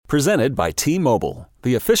Presented by T-Mobile,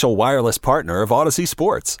 the official wireless partner of Odyssey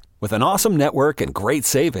Sports. With an awesome network and great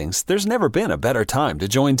savings, there's never been a better time to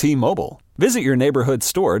join T-Mobile. Visit your neighborhood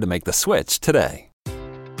store to make the switch today.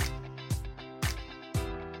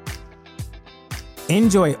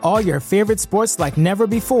 Enjoy all your favorite sports like never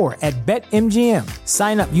before at BetMGM.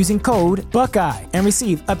 Sign up using code Buckeye and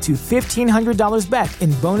receive up to $1,500 back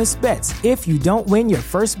in bonus bets if you don't win your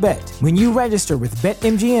first bet. When you register with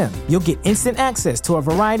BetMGM, you'll get instant access to a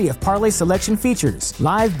variety of parlay selection features,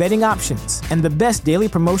 live betting options, and the best daily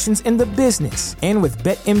promotions in the business. And with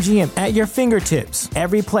BetMGM at your fingertips,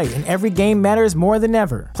 every play and every game matters more than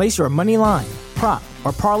ever. Place your money line, prop,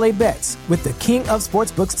 or parlay bets with the king of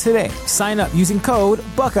sportsbooks today. Sign up using code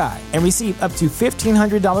Buckeye and receive up to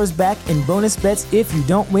 $1,500 back in bonus bets if you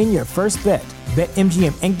don't win your first bet.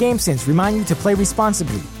 BetMGM and GameSense remind you to play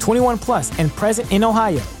responsibly. 21 plus and present in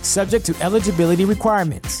Ohio, subject to eligibility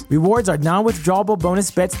requirements. Rewards are non-withdrawable bonus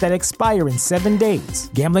bets that expire in 7 days.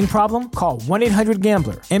 Gambling problem? Call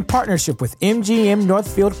 1-800-GAMBLER. In partnership with MGM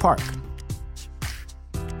Northfield Park.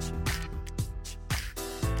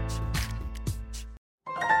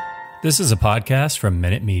 This is a podcast from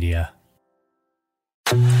Minute Media.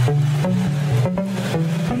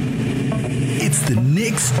 It's the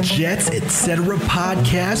Knicks, Jets, etc.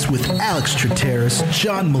 podcast with Alex Trateris,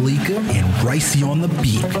 John Malika, and Ricey on the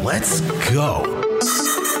beat. Let's go.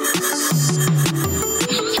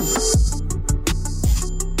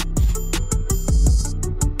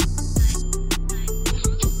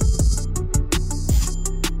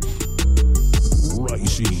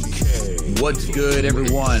 What's good,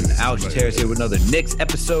 everyone? Alex Trateris here with another Knicks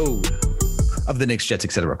episode of the Knicks, Jets,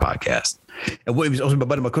 etc. podcast. And Williams also my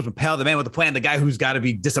buddy, my coach, my pal, the man with the plan, the guy who's got to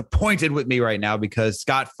be disappointed with me right now because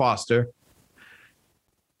Scott Foster,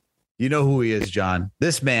 you know who he is, John.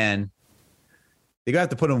 This man, you're going to have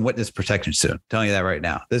to put him in witness protection soon. I'm telling you that right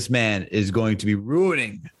now. This man is going to be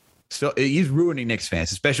ruining. So he's ruining Knicks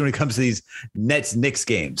fans, especially when it comes to these Nets-Knicks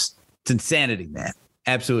games. It's insanity, man.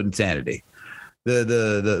 Absolute insanity.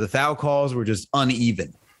 The foul calls were just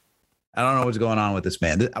uneven. I don't know what's going on with this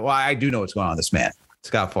man. Well, I do know what's going on with this man,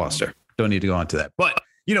 Scott Foster. Don't need to go into that. But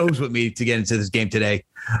you know who's with me to get into this game today?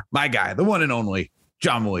 My guy, the one and only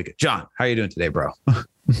John Malika. John, how are you doing today, bro?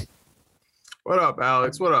 What up,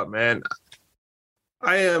 Alex? What up, man?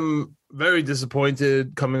 I am very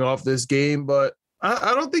disappointed coming off this game, but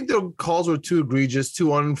I don't think the calls were too egregious,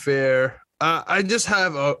 too unfair. I just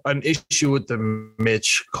have an issue with the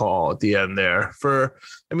Mitch call at the end there.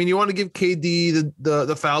 You want to give KD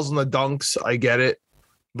the fouls and the dunks. I get it.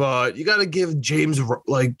 But you got to give James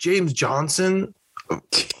Johnson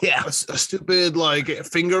a stupid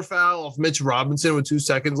finger foul of Mitch Robinson with 2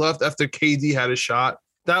 seconds left after KD had a shot.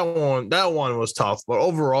 That one was tough. But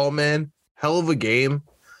overall, man, hell of a game.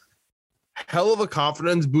 Hell of a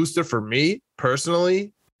confidence booster for me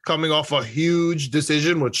personally, coming off a huge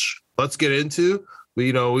decision, which let's get into.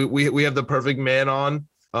 We have the perfect man on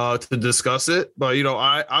to discuss it. But,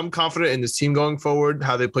 I'm confident in this team going forward,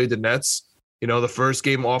 how they played the Nets. The first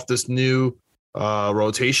game off this new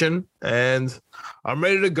rotation. And I'm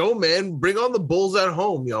ready to go, man. Bring on the Bulls at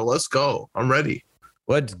home. Let's go. I'm ready.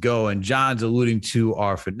 Let's go. And John's alluding to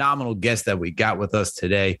our phenomenal guest that we got with us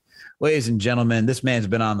today. Ladies and gentlemen, this man's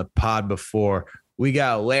been on the pod before. We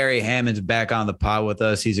got Larry Hammonds back on the pod with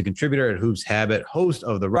us. He's a contributor at Hoops Habit, host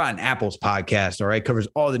of the Rotten Apples podcast. All right. Covers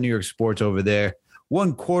all the New York sports over there.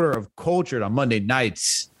 1/4 of Cultured on Monday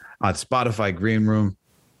nights on Spotify Green Room.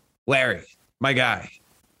 Larry, my guy,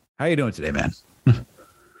 how you doing today, man?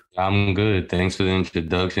 I'm good. Thanks for the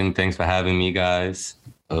introduction. Thanks for having me, guys.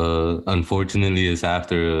 Unfortunately, it's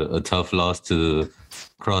after a tough loss to the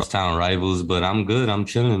crosstown rivals, but I'm good. I'm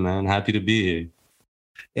chilling, man. Happy to be here.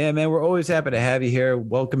 Yeah, man, we're always happy to have you here.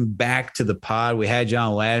 Welcome back to the pod. We had you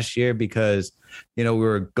on last year because, we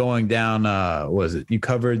were going down, you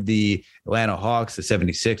covered the Atlanta Hawks, the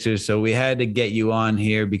 76ers. So we had to get you on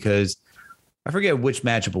here because I forget which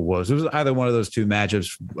matchup it was. It was either one of those two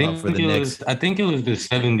matchups for the Knicks. I think it was the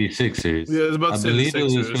 76ers. Yeah, it was about I believe it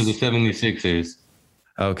was for the 76ers.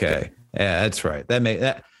 Okay. Yeah, that's right. That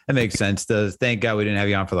makes sense. Thank God we didn't have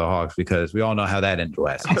you on for the Hawks because we all know how that ended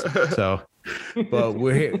last season. So, but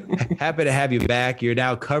we're here, happy to have you back. You're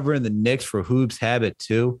now covering the Knicks for Hoops Habit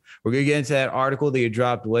too. We're gonna get into that article that you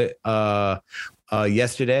dropped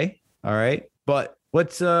yesterday. All right, but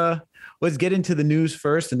let's get into the news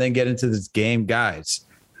first and then get into this game, guys.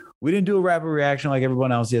 We didn't do a rapid reaction like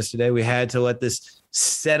everyone else yesterday. We had to let this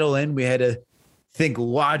settle in. We had to think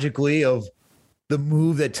logically of the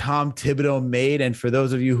move that Tom Thibodeau made. And for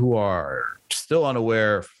those of you who are still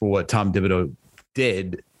unaware for what Tom Thibodeau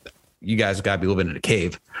did, you guys got to be living in a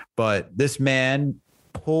cave. But this man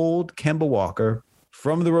pulled Kemba Walker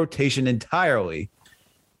from the rotation entirely.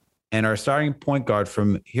 And our starting point guard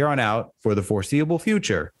from here on out for the foreseeable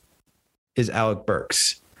future is Alec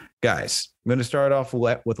Burks. Guys, I'm going to start off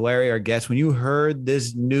with Larry, our guest. When you heard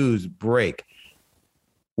this news break,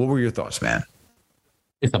 what were your thoughts, man?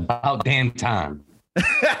 It's about damn time.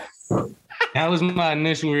 That was my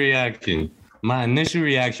initial reaction. My initial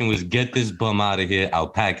reaction was, get this bum out of here. I'll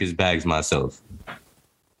pack his bags myself.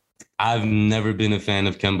 I've never been a fan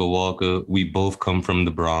of Kemba Walker. We both come from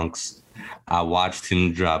the Bronx. I watched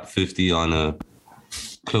him drop 50 on a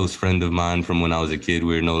close friend of mine from when I was a kid.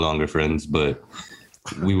 We're no longer friends, but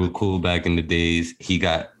we were cool back in the days.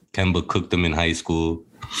 Kemba cooked him in high school.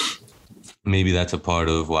 Maybe that's a part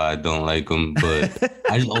of why I don't like him, but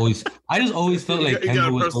I just always felt like you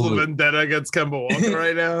got a personal vendetta against Kemba Walker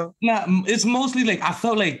right now. Nah, it's mostly like I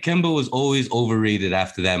felt like Kemba was always overrated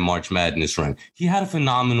after that March Madness run. He had a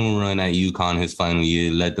phenomenal run at UConn his final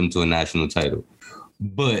year, led them to a national title,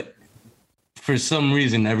 but for some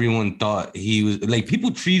reason, everyone thought he was like,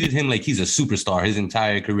 people treated him like he's a superstar his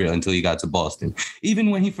entire career until he got to Boston.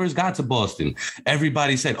 Even when he first got to Boston,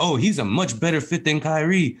 everybody said, oh, he's a much better fit than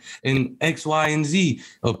Kyrie and X, Y, and Z,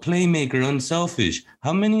 a playmaker, unselfish.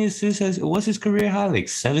 How many assists what's his career high? Like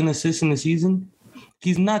 7 assists in a season?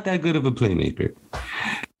 He's not that good of a playmaker.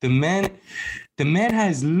 The man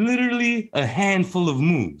has literally a handful of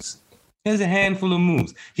moves. He's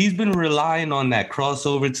been relying on that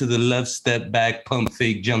crossover to the left, step back, pump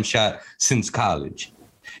fake, jump shot since college.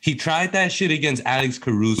 He tried that shit against Alex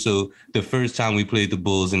Caruso the first time we played the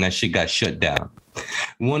Bulls, and that shit got shut down.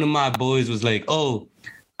 One of my boys was like, oh,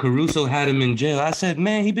 Caruso had him in jail. I said,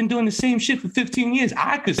 man, he's been doing the same shit for 15 years.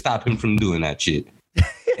 I could stop him from doing that shit.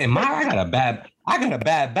 And I got a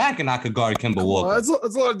bad back, and I could guard Kemba Walker. Well,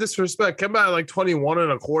 that's a lot of disrespect. Kemba had like 21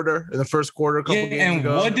 and a quarter in the first quarter a couple games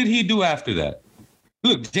ago. And what did he do after that?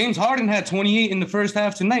 Look, James Harden had 28 in the first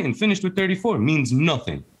half tonight and finished with 34. Means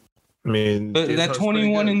nothing. I mean, but that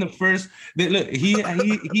 21 in the first, look,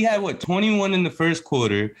 he had what, 21 in the first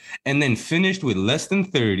quarter and then finished with less than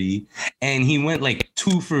 30, and he went like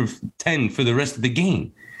 2 for 10 for the rest of the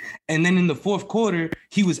game. And then in the fourth quarter,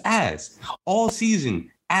 he was ass. All season,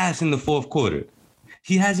 ass in the fourth quarter.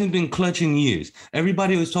 He hasn't been clutch in years.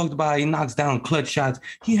 Everybody always talked about how he knocks down clutch shots.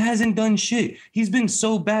 He hasn't done shit. He's been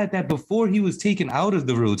so bad that before he was taken out of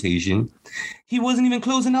the rotation, he wasn't even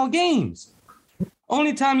closing out games.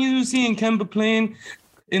 Only time you were seeing Kemba playing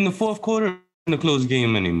in the fourth quarter in the close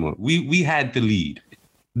game anymore. We had the lead.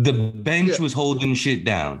 The bench was holding shit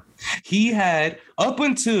down. He had, up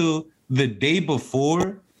until the day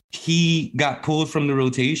before he got pulled from the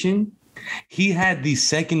rotation, he had the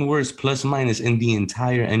second worst plus minus in the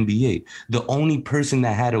entire NBA. The only person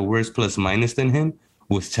that had a worse plus minus than him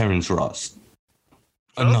was Terrence Ross.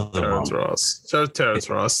 Terrence Ross. Shout out Terrence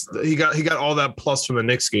Ross. He got all that plus from the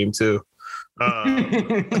Knicks game too. But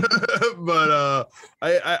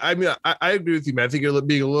I mean I agree with you, man. I think you're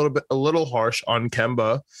being a little harsh on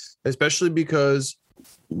Kemba, especially because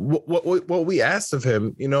what we asked of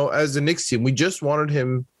him, you know, as the Knicks team, we just wanted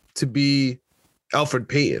him to be Elfrid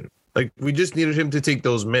Payton. Like, we just needed him to take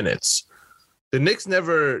those minutes. The Knicks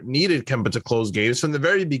never needed Kemba to close games. From the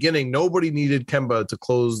very beginning, nobody needed Kemba to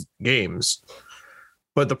close games.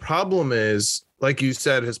 But the problem is, like you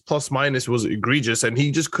said, his plus minus was egregious, and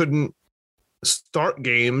he just couldn't start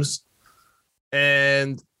games.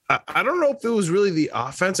 And I don't know if it was really the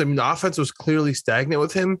offense. I mean, the offense was clearly stagnant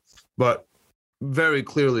with him, but very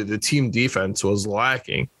clearly the team defense was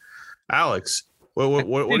lacking. Alex, what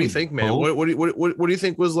do you think, man? What do you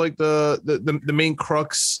think was like the main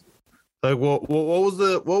crux? Like, what was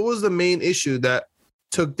the main issue that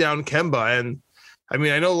took down Kemba? And I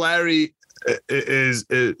mean, I know Larry is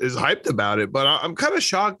hyped about it, but I'm kind of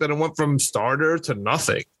shocked that it went from starter to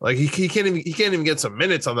nothing. Like, he can't even get some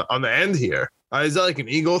minutes on the end here. Is that like an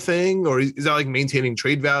ego thing, or is that like maintaining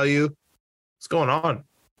trade value? What's going on?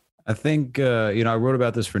 I think I wrote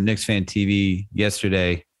about this for Knicks Fan TV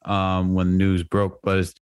yesterday when the news broke,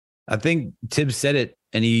 but I think Tibbs said it,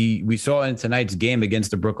 and we saw in tonight's game against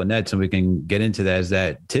the Brooklyn Nets, and we can get into that, is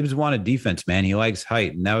that Tibbs wanted defense, man. He likes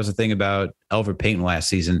height, and that was the thing about Elfrid Payton last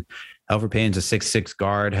season. Elfrid Payton's a 6'6"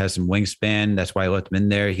 guard, has some wingspan. That's why he left him in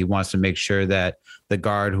there. He wants to make sure that the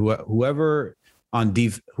guard, whoever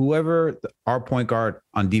our point guard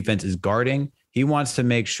on defense is guarding, he wants to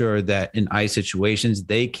make sure that in ice situations,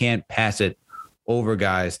 they can't pass it over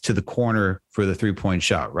guys to the corner for the 3-point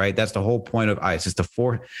shot, right? That's the whole point of ice,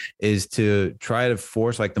 is to try to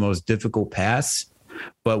force like the most difficult pass.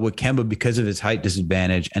 But with Kemba, because of his height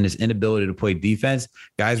disadvantage and his inability to play defense,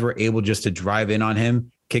 guys were able just to drive in on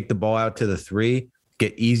him, kick the ball out to the 3.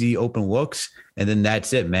 get easy open looks, and then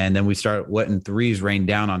that's it, man. Then we start letting threes rain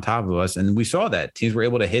down on top of us, and we saw that teams were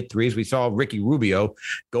able to hit threes. We saw Ricky Rubio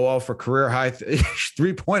go off for career high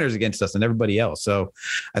 3-pointers against us and everybody else. So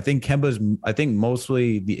I think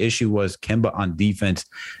mostly the issue was Kemba on defense,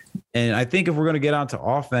 and I think if we're going to get onto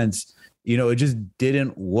offense, it just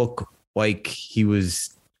didn't look like he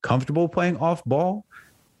was comfortable playing off ball.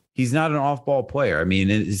 He's not an off-ball player. I mean,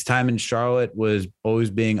 his time in Charlotte was always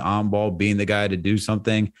being on ball, being the guy to do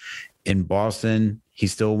something. In Boston, he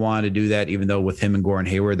still wanted to do that, even though with him and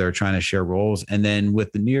Gordon Hayward, they're trying to share roles. And then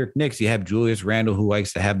with the New York Knicks, you have Julius Randle, who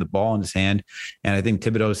likes to have the ball in his hand. And I think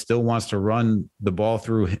Thibodeau still wants to run the ball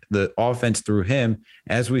through the offense through him,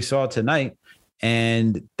 as we saw tonight.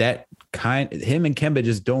 And him and Kemba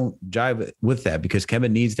just don't jive with that, because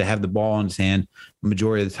Kemba needs to have the ball in his hand the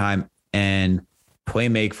majority of the time and play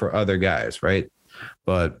make for other guys, right?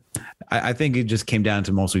 But I think it just came down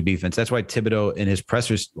to mostly defense. That's why Thibodeau in his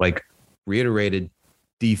pressers reiterated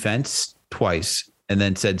defense twice and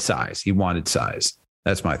then said size. He wanted size.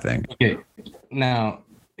 That's my thing. Okay. Now,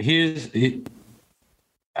 I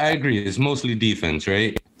agree. It's mostly defense,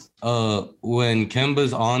 right? When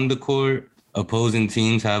Kemba's on the court, opposing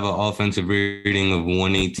teams have an offensive rating of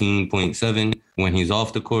 118.7. When he's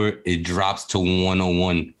off the court, it drops to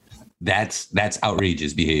 101. That's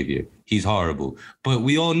outrageous behavior. He's horrible. But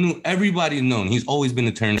everybody known, he's always been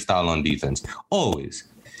a turnstile on defense. Always.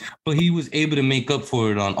 But he was able to make up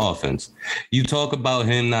for it on offense. You talk about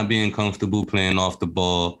him not being comfortable playing off the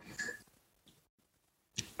ball.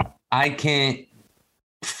 I can't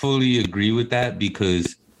fully agree with that,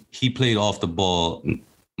 because he played off the ball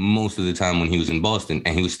most of the time when he was in Boston,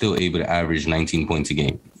 and he was still able to average 19 points a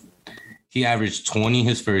game. He averaged 20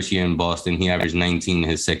 his first year in Boston. He averaged 19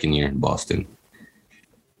 his second year in Boston.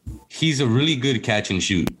 He's a really good catch and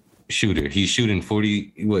shooter. He's shooting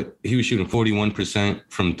he was shooting 41%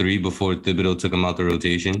 from three before Thibodeau took him out the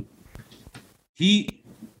rotation. He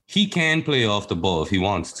can play off the ball if he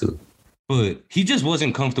wants to, but he just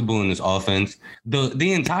wasn't comfortable in his offense.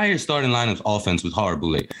 The entire starting lineup's offense was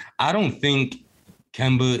horrible. I don't think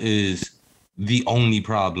Kemba is the only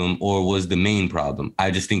problem or was the main problem.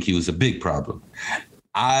 I just think he was a big problem.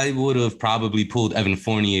 I would have probably pulled Evan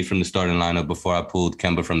Fournier from the starting lineup before I pulled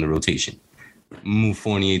Kemba from the rotation. Move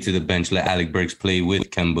Fournier to the bench, let Alec Burks play with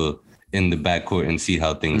Kemba in the backcourt and see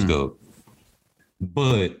how things go.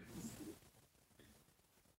 But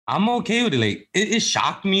I'm okay with it. It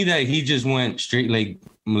shocked me that he just went straight, like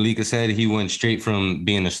Malika said, he went straight from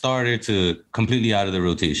being a starter to completely out of the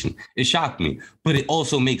rotation. It shocked me, but it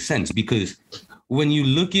also makes sense, because when you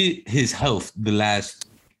look at his health the last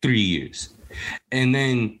 3 years, and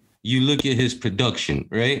then you look at his production,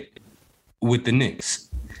 right, with the Knicks,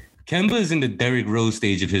 Kemba is in the Derrick Rose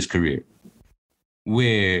stage of his career,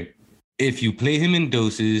 where if you play him in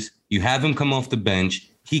doses, you have him come off the bench,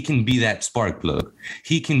 he can be that spark plug.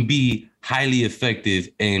 He can be highly effective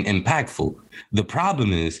and impactful. The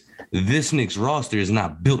problem is this Knicks roster is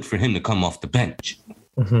not built for him to come off the bench.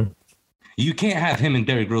 Mm-hmm. You can't have him and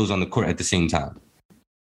Derrick Rose on the court at the same time.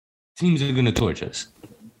 Teams are going to torch us.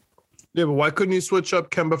 Yeah, but why couldn't you switch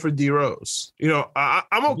up Kemba for D Rose?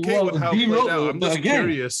 I'm okay with how he played out. I'm just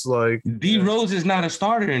curious. D Rose is not a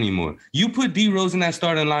starter anymore. You put D Rose in that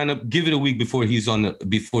starting lineup, give it a week before he's on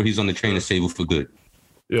the trainer's table for good.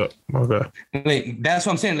 Yeah. Okay. That's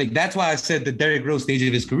what I'm saying. That's why I said the Derrick Rose stage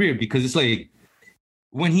of his career, because it's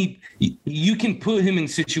when you can put him in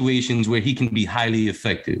situations where he can be highly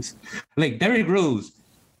effective. Derrick Rose,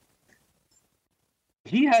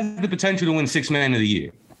 he has the potential to win Sixth Man of the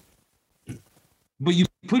Year. But you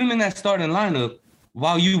put him in that starting lineup,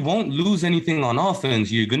 while you won't lose anything on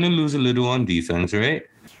offense, you're going to lose a little on defense, right?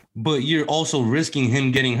 But you're also risking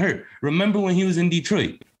him getting hurt. Remember when he was in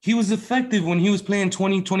Detroit? He was effective when he was playing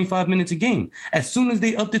 20, 25 minutes a game. As soon as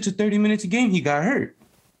they upped it to 30 minutes a game, he got hurt.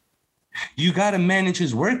 You got to manage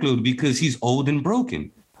his workload because he's old and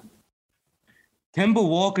broken. Kemba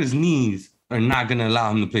Walker's knees are not going to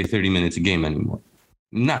allow him to play 30 minutes a game anymore.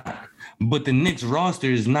 Not. But the Knicks roster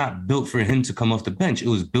is not built for him to come off the bench. It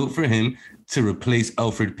was built for him to replace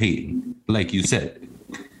Elfrid Payton, like you said.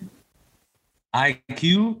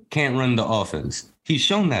 IQ can't run the offense. He's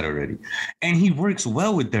shown that already. And he works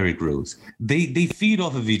well with Derrick Rose. They feed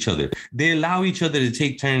off of each other. They allow each other to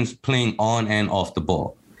take turns playing on and off the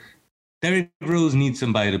ball. Derrick Rose needs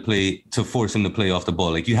somebody to force him to play off the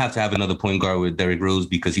ball. You have to have another point guard with Derrick Rose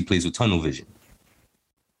because he plays with tunnel vision.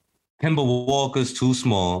 Kemba Walker's too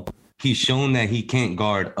small. He's shown that he can't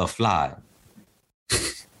guard a fly.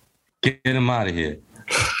 Get him out of here.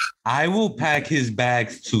 I will pack his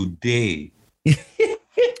bags today.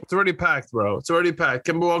 It's already packed, bro. It's already packed.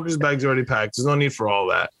 Kemba Walker's bag's already packed. There's no need for all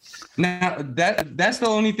that. Now that's the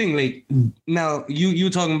only thing. Like now, you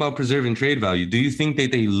talking about preserving trade value. Do you think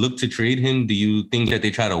that they look to trade him? Do you think that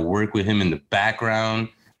they try to work with him in the background,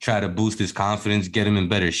 try to boost his confidence, get him in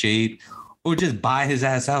better shape, or just buy his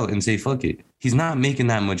ass out and say fuck it? He's not making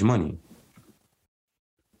that much money.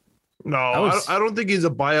 No, I don't think he's a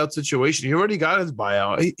buyout situation. He already got his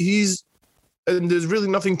buyout. And there's really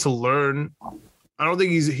nothing to learn. I don't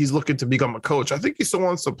think he's looking to become a coach. I think he still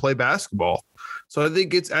wants to play basketball. So I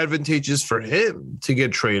think it's advantageous for him to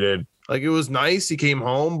get traded. Like, it was nice. He came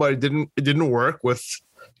home, but it didn't work with,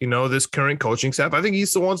 this current coaching staff. I think he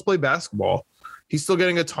still wants to play basketball. He's still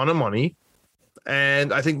getting a ton of money.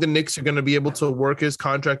 And I think the Knicks are going to be able to work his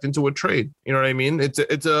contract into a trade. You know what I mean?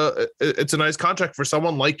 It's a nice contract for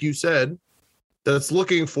someone, like you said, that's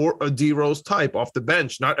looking for a D Rose type off the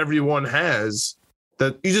bench. Not everyone has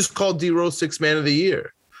that. You just called D Rose 6th man of the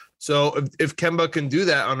year. So if Kemba can do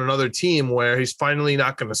that on another team where he's finally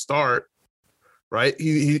not going to start, right?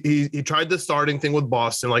 He tried the starting thing with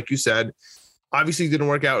Boston, like you said. Obviously, didn't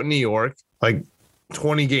work out in New York, like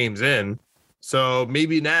 20 games in. So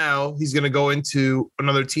maybe now he's going to go into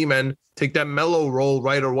another team and take that Melo role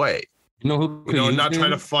right away. Not try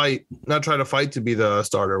to fight to be the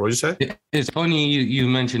starter. What'd you say? It's funny you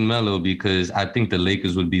mentioned Melo because I think the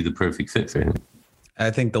Lakers would be the perfect fit for him.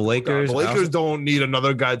 I think the Lakers don't need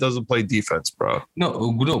another guy that doesn't play defense, bro.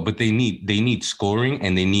 No, but they need scoring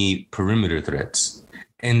and they need perimeter threats.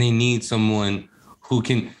 And they need someone who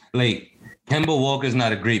can, like, Kemba Walker's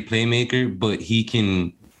not a great playmaker, but he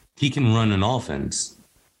can run an offense.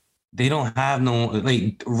 They don't have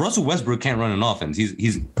Russell Westbrook can't run an offense.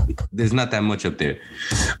 He's there's not that much up there.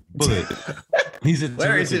 But he's a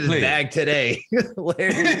Larry's in his bag today. Coming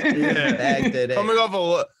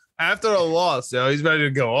off after a loss, he's ready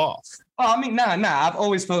to go off. Oh, I mean, nah. I've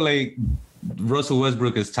always felt like Russell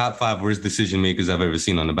Westbrook is top 5 worst decision makers I've ever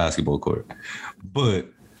seen on the basketball court. But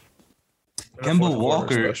Kemba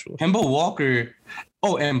Walker.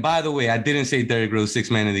 Oh, and by the way, I didn't say Derrick Rose 6th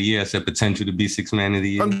man of the year. I said potential to be 6th man of the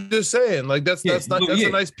year. I'm just saying, like that's a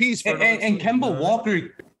nice piece. And Kemba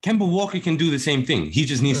Walker can do the same thing. He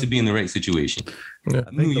just needs to be in the right situation. Yeah.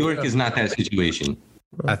 New York is not that situation.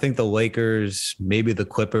 I think the Lakers, maybe the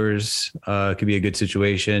Clippers, could be a good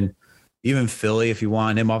situation. Even Philly, if you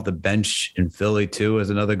want him off the bench in Philly too as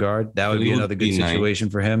another guard, that would be another good situation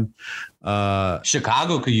for him.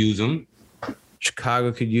 Chicago could use him.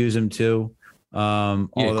 Chicago could use him too.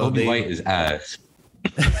 Kobe White is ass.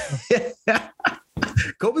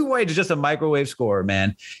 Kobe White is just a microwave scorer,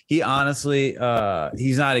 man. He honestly,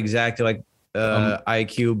 he's not exactly like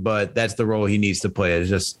IQ, but that's the role he needs to play, is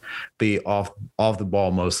just be off the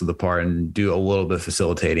ball most of the part and do a little bit of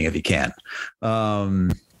facilitating if he can.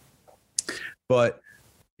 But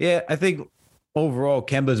yeah, I think overall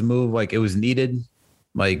Kemba's move, like, it was needed.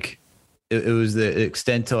 Like, it was the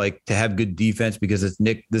extent to have good defense, because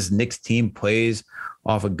this Knicks team plays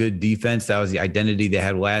off a good defense. That was the identity they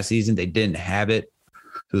had last season. They didn't have it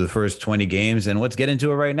through the first 20 games. And let's get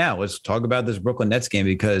into it right now. Let's talk about this Brooklyn Nets game,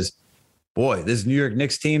 because boy, this New York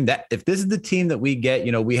Knicks team, that if this is the team that we get,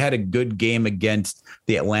 we had a good game against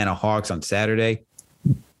the Atlanta Hawks on Saturday,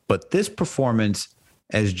 but this performance,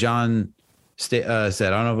 as John said, I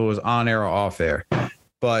don't know if it was on air or off air,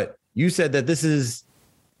 but you said that this is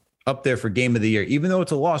up there for game of the year, even though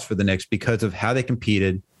it's a loss for the Knicks, because of how they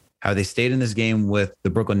competed, how they stayed in this game with the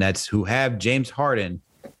Brooklyn Nets, who have James Harden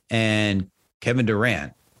and Kevin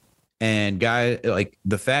Durant. And guys, like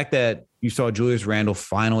the fact that you saw Julius Randle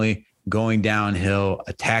finally going downhill,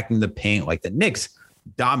 attacking the paint, like the Knicks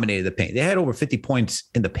dominated the paint. They had over 50 points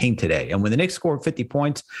in the paint today. And when the Knicks scored 50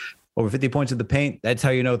 points, over 50 points in the paint, that's how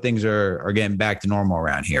you know things are getting back to normal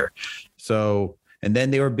around here. So, and then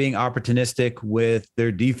they were being opportunistic with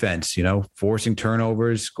their defense, forcing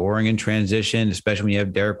turnovers, scoring in transition, especially when you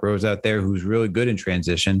have Derrick Rose out there who's really good in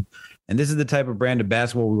transition. And this is the type of brand of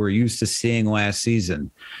basketball we were used to seeing last season.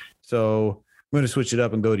 So I'm going to switch it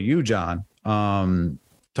up and go to you, John,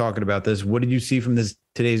 talking about this. What did you see from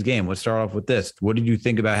today's game? Let's start off with this. What did you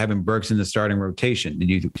think about having Burks in the starting rotation?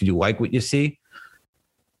 Did you like what you see?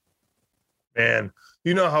 Man,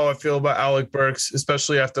 you know how I feel about Alec Burks,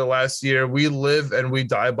 especially after last year. We live and we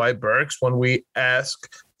die by Burks when we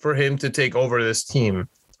ask for him to take over this team.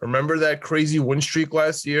 Remember that crazy win streak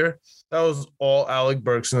last year? That was all Alec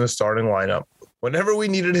Burks in the starting lineup. Whenever we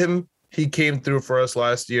needed him, he came through for us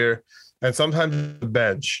last year, and sometimes the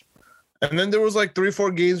bench. And then there was like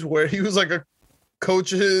 3-4 games where he was like a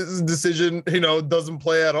coach's decision, doesn't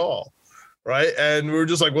play at all, right? And we were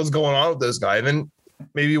just like, what's going on with this guy? And then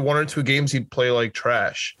maybe 1 or 2 games he'd play like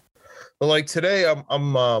trash. But like today, I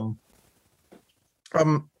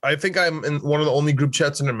think I'm in one of the only group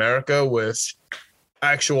chats in America with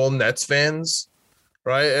actual Nets fans,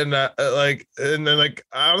 right? And I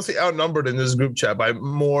honestly outnumbered in this group chat by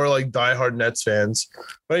more like diehard Nets fans.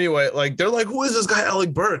 But anyway, like they're like, who is this guy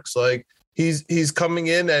Alec Burks? Like he's coming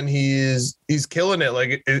in and he's killing it.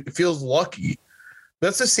 Like it feels lucky.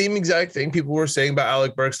 That's the same exact thing people were saying about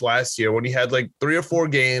Alec Burks last year when he had like 3 or 4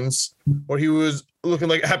 games where he was looking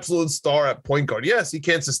like absolute star at point guard. Yes, he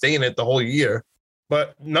can't sustain it the whole year,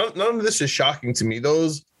 but none of this is shocking to me.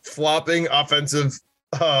 Those flopping offensive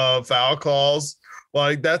foul calls,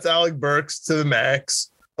 like that's Alec Burks to the max.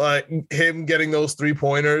 Like him getting those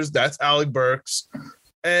 3-pointers, that's Alec Burks.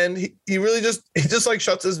 And he really just like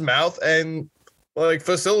shuts his mouth and like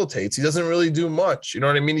facilitates. He doesn't really do much. You know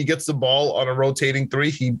what I mean? He gets the ball on a rotating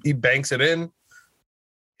 3. He banks it in.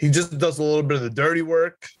 He just does a little bit of the dirty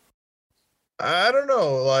work. I don't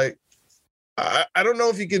know. Like, I don't know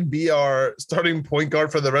if he could be our starting point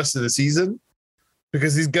guard for the rest of the season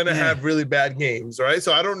because he's going to have really bad games, right?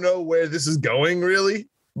 So I don't know where this is going really,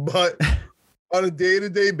 but on a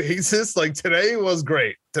day-to-day basis, like today was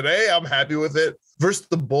great. Today, I'm happy with it. Versus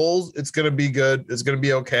the Bulls, it's going to be good. It's going to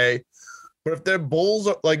be okay. But if their Bulls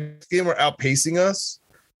are like game are outpacing us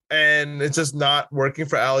and it's just not working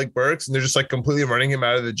for Alec Burks and they're just like completely running him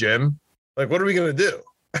out of the gym, like what are we going to do?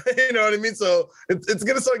 You know what I mean? So it's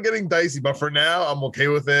going to start getting dicey. But for now, I'm okay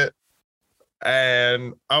with it.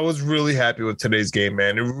 And I was really happy with today's game,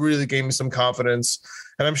 man. It really gave me some confidence.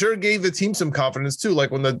 And I'm sure it gave the team some confidence too.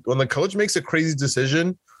 Like when the coach makes a crazy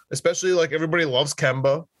decision, especially like everybody loves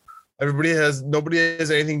Kemba. Nobody has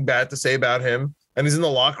anything bad to say about him. And he's in the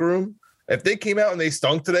locker room. If they came out and they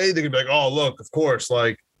stunk today, they could be like, oh, look, of course,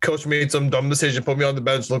 like coach made some dumb decision, put me on the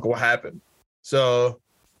bench. Look what happened. So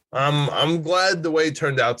I'm glad the way it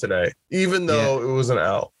turned out today, even though it was an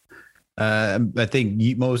L. I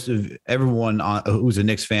think most of everyone who's a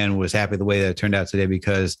Knicks fan was happy the way that it turned out today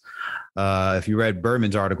because if you read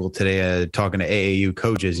Berman's article today talking to AAU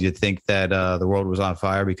coaches, you'd think that the world was on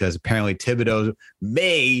fire because apparently Thibodeau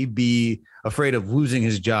may be afraid of losing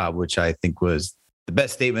his job, which I think was the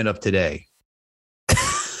best statement of today.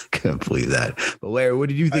 Couldn't believe that. But Larry, what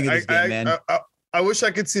did you think of this game, man? I wish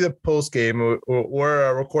I could see the post game.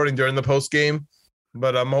 We're recording during the post game,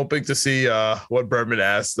 but I'm hoping to see what Berman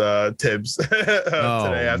asked Tibbs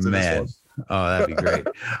today after this one. Oh, that'd be great.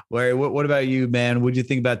 Larry, what about you, man? What did you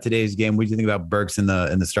think about today's game? What did you think about Burks in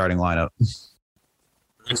the starting lineup?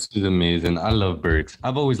 Burks is amazing. I love Burks.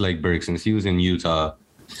 I've always liked Burks since he was in Utah.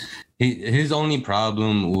 His only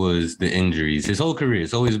problem was the injuries. His whole career,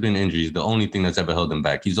 it's always been injuries. The only thing that's ever held him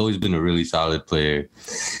back. He's always been a really solid player.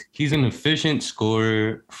 He's an efficient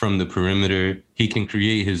scorer from the perimeter. He can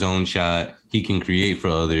create his own shot. He can create for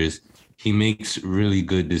others. He makes really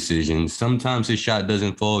good decisions. Sometimes his shot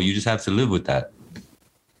doesn't fall. You just have to live with that.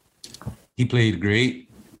 He played great.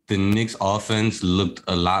 The Knicks offense looked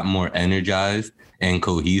a lot more energized and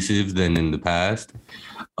cohesive than in the past.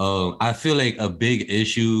 I feel like a big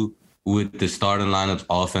issue with the starting lineup's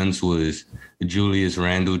offense was Julius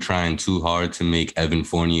Randle trying too hard to make Evan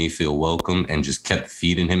Fournier feel welcome and just kept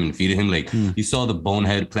feeding him. Like you saw the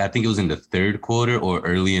bonehead play. I think it was in the 3rd quarter or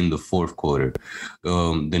early in the 4th quarter.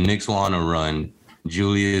 The Knicks were on a run.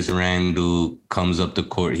 Julius Randle comes up the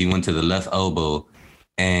court. He went to the left elbow.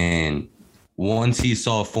 And once he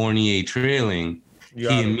saw Fournier trailing,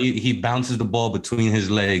 he bounces the ball between his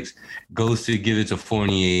legs, goes to give it to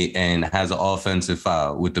Fournier, and has an offensive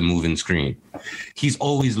foul with the moving screen. He's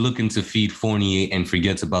always looking to feed Fournier and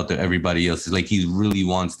forgets about everybody else. It's like he really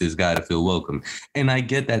wants this guy to feel welcome. And I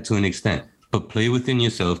get that to an extent. But play within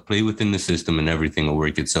yourself, play within the system, and everything will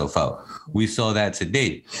work itself out. We saw that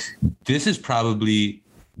today. This is probably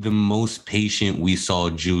the most patient we saw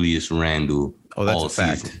Julius Randle all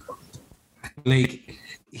season. Like,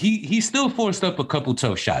 he still forced up a couple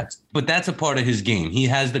tough shots, but that's a part of his game. He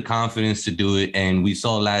has the confidence to do it, and we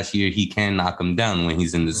saw last year he can knock him down when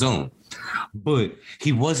he's in the zone. But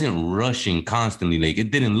he wasn't rushing constantly. Like,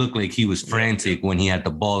 it didn't look like he was frantic when he had the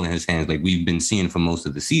ball in his hands like we've been seeing for most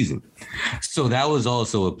of the season. So that was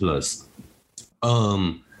also a plus.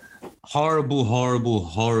 Horrible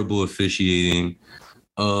officiating.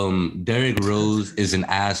 Derrick Rose is an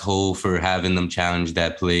asshole for having them challenge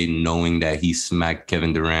that play, knowing that he smacked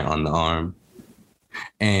Kevin Durant on the arm.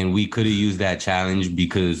 And we could have used that challenge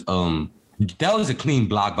because that was a clean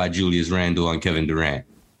block by Julius Randle on Kevin Durant.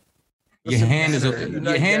 Your hand is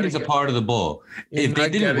a part of the ball. If they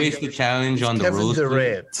didn't waste the challenge on the Rose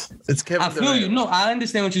play, it's Kevin Durant. I feel you. No, I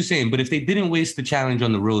understand what you're saying, but if they didn't waste the challenge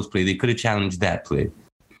on the Rose play, they could have challenged that play.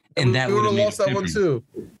 And that would have lost that one too.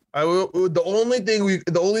 I will. The only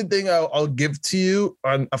thing I'll give to you,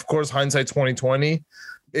 on of course hindsight 2020,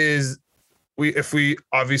 is if we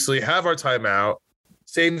obviously have our timeout,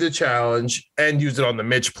 save the challenge and use it on the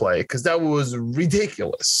Mitch play, because that was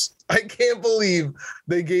ridiculous. I can't believe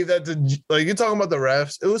they gave that to, like, you're talking about the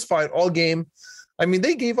refs. It was fine all game. I mean,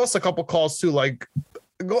 they gave us a couple calls too. Like,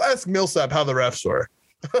 go ask Millsap how the refs were.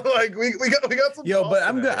 Like we got some. Yo, but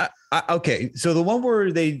I'm good. Okay, so the one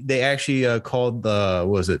where they actually called the,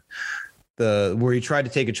 what was it, the where he tried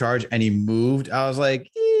to take a charge and he moved. I was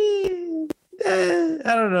like, I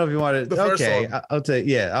don't know if you want to. Okay, I'll take.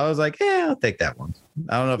 Yeah, I was like, I'll take that one.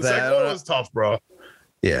 I don't know if the second one was tough, bro.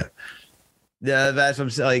 Yeah, that's what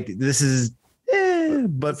I'm saying. Like, this is.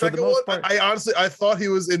 But for the most part, I honestly thought he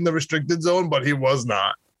was in the restricted zone, but he was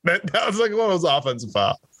not. That was like one of those offensive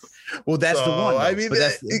foul. Well, that's the one. Though. I mean,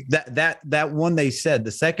 that's that one they said.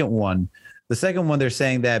 The second one, they're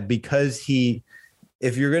saying that because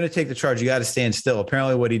if you're going to take the charge, you got to stand still.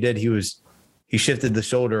 Apparently, what he did, he shifted the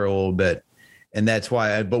shoulder a little bit, and that's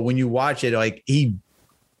why. But when you watch it, like, he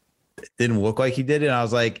didn't look like he did it. And I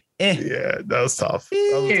was like, yeah, that was tough.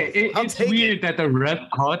 It's weird that the ref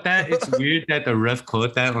caught that. It's weird that the ref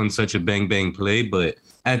caught that on such a bang play. But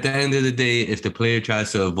at the end of the day, if the player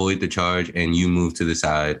tries to avoid the charge and you move to the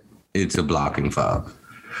side, it's a blocking foul.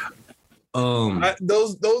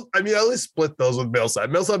 Those. I mean, at least split those with Millsap.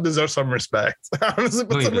 Millsap deserves some respect. Honestly,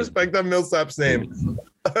 put some respect on Millsap's name.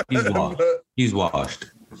 He's washed. He's washed.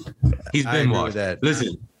 He's been washed.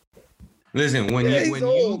 Listen. When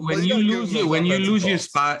you lose your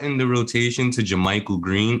spot in the rotation to JaMychal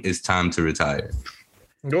Green, it's time to retire.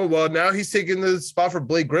 No, well, now he's taking the spot for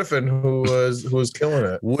Blake Griffin, who was killing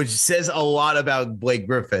it. Which says a lot about Blake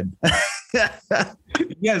Griffin.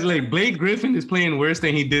 Yes, like, Blake Griffin is playing worse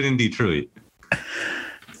than he did in Detroit.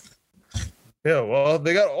 Yeah, well,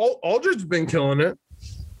 they got Aldridge been killing it.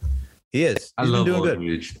 He is. I love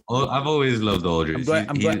Aldridge. I've always loved Aldridge.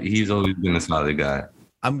 He's always been a solid guy.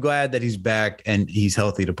 I'm glad that he's back and he's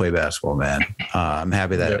healthy to play basketball, man. I'm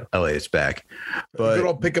happy that LA is back. But good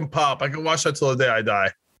old pick and pop. I can watch that till the day I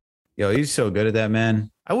die. Yo, he's so good at that,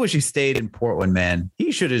 man. I wish he stayed in Portland, man.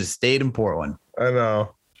 He should have stayed in Portland. I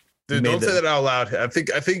know. Dude, don't say that out loud. I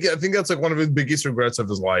think that's like one of his biggest regrets of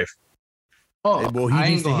his life. Oh, well,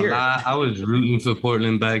 he needs to hear it. I was rooting for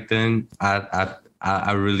Portland back then. I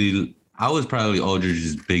was probably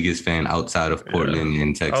Aldridge's biggest fan outside of Portland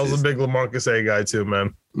and Texas. I was a big LaMarcus A guy too,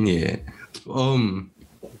 man. Yeah.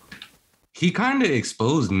 He kind of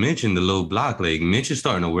exposed Mitch in the low block. Like, Mitch is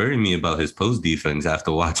starting to worry me about his post defense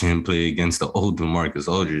after watching him play against the old LaMarcus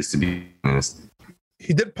Aldridge, to be honest.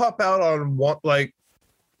 He did pop out on one, like,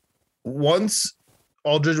 once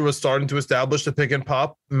Aldridge was starting to establish the pick and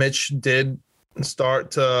pop, Mitch did start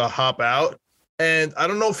to hop out. And I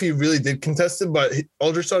don't know if he really did contest it, but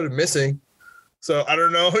Aldridge started missing. So I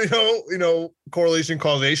don't know, correlation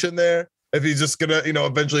causation there. If he's just gonna,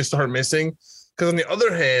 eventually start missing. Because on the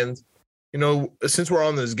other hand, since we're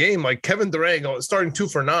on this game, like, Kevin Durant starting 2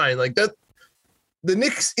 for 9, like that. The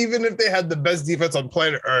Knicks, even if they had the best defense on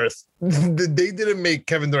planet Earth, they didn't make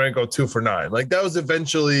Kevin Durant go 2 for 9. Like, that was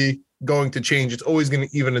eventually going to change. It's always going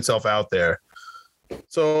to even itself out there.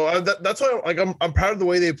 So that's why, like, I'm proud of the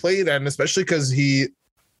way they played, and especially because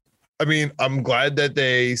I'm glad that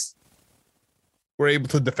they were able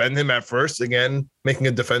to defend him at first. Again, making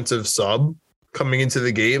a defensive sub coming into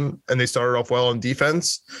the game, and they started off well on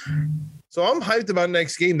defense. So I'm hyped about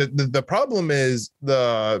next game. The problem is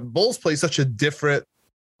the Bulls play such a different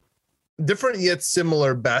yet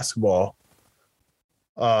similar basketball,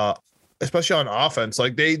 especially on offense.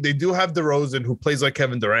 Like, they do have DeRozan, who plays like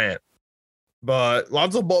Kevin Durant, but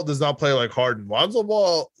Lonzo Ball does not play like Harden. Lonzo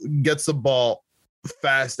Ball gets the ball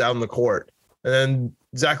fast down the court, and then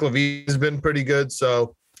Zach LaVine has been pretty good.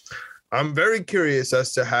 So I'm very curious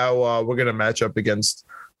as to how we're gonna match up against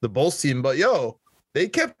the Bulls team. But they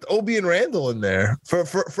kept Obi and Randall in there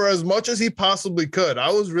for as much as he possibly could. I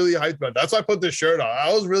was really hyped about it. That's why I put this shirt on.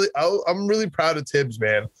 I'm really proud of Tibbs,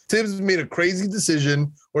 man. Tibbs made a crazy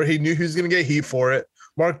decision where he knew he was going to get heat for it.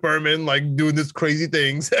 Mark Berman, like, doing this crazy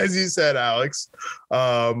things, as you said, Alex.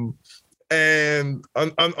 And on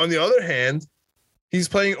the other hand, he's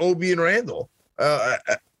playing Obi and Randall.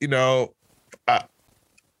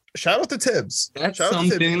 Shout out to Tibbs. Shout out to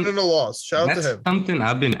Tibbs. Even a loss. Shout out to him. Something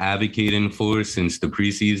I've been advocating for since the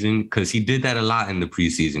preseason, because he did that a lot in the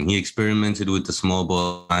preseason. He experimented with the small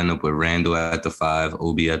ball lineup with Randall at the 5,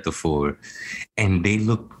 Obi at the 4, and they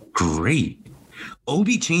look great.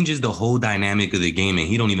 Obi changes the whole dynamic of the game, and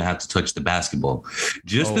he don't even have to touch the basketball.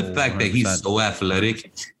 Just the fact 100%. That he's so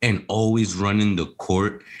athletic and always running the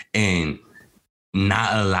court and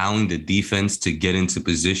not allowing the defense to get into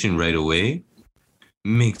position right away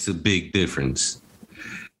makes a big difference.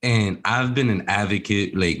 And I've been an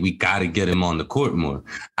advocate, like, we got to get him on the court more.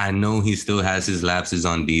 I know he still has his lapses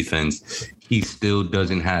on defense. He still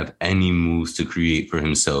doesn't have any moves to create for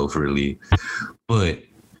himself, really. But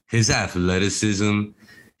his athleticism,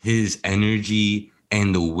 his energy,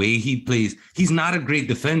 and the way he plays, he's not a great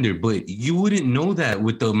defender, but you wouldn't know that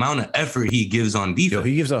with the amount of effort he gives on defense.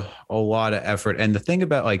 He gives a lot of effort. And the thing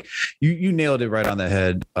about, like, you nailed it right on the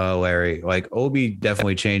head, Larry. Like, Obi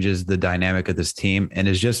definitely changes the dynamic of this team and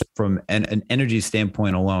is just from an energy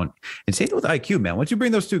standpoint alone. And same with IQ, man. Once you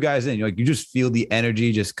bring those two guys in, you just feel the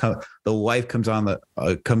energy just come. The life comes on the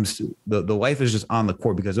life is just on the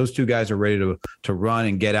court because those two guys are ready to run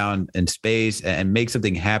and get out in space and make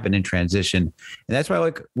something happen in transition. And that's why I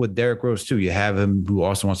like with Derrick Rose too. You have him who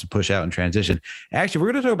also wants to push out in transition. Actually,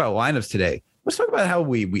 we're going to talk about lineups today. Let's talk about how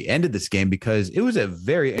we ended this game because it was a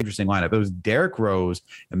very interesting lineup. It was Derrick Rose,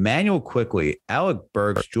 Emmanuel Quickley, Alec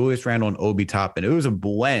Burks, Julius Randle, and Obi Toppin. It was a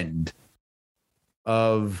blend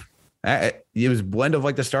of like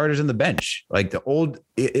the starters and the bench, like the old,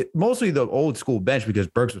 mostly the old school bench because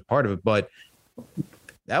Burks was part of it. But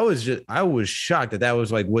that was just, I was shocked that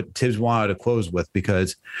was like what Tibbs wanted to close with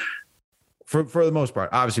because for the most part,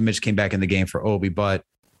 obviously Mitch came back in the game for Obi, but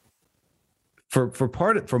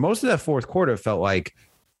for most of that fourth quarter, it felt like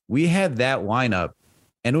we had that lineup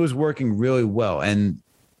and it was working really well. And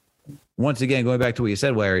once again, going back to what you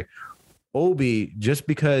said, Larry, Obi, just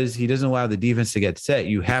because he doesn't allow the defense to get set,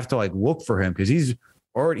 you have to like look for him because he's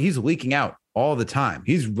leaking out all the time.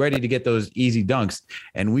 He's ready to get those easy dunks.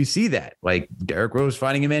 And we see that, like Derrick Rose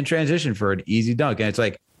finding him in transition for an easy dunk. And it's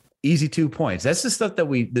like easy 2 points. That's the stuff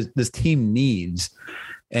that this team needs.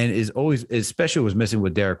 And is always, especially was missing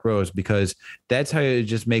with Derrick Rose, because that's how it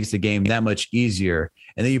just makes the game that much easier.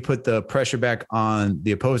 And then you put the pressure back on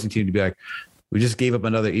the opposing team to be like, we just gave up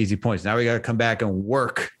another easy points. Now we got to come back and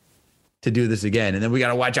work to do this again. And then we got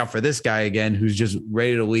to watch out for this guy again, who's just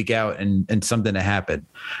ready to leak out and something to happen.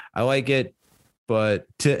 I like it, but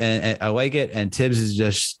I like it. And Tibbs is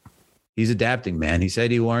just, he's adapting, man. He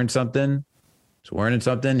said he learned something. He's learning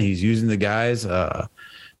something. He's using the guys that,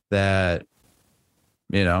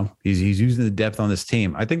 he's using the depth on this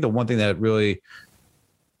team. I think the one thing that really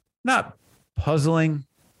not puzzling,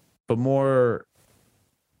 but more,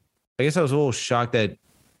 I guess I was a little shocked that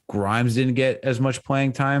Grimes didn't get as much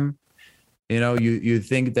playing time. You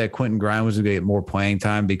think that Quentin Grimes was going to get more playing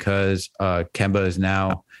time because Kemba is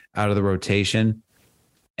now out of the rotation.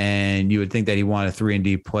 And you would think that he wanted a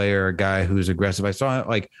 3-and-D player, a guy who's aggressive.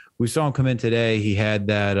 We saw him come in today. He had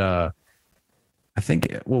that, I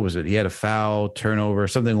think, what was it? He had a foul, turnover,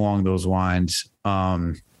 something along those lines.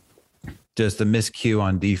 Just a miscue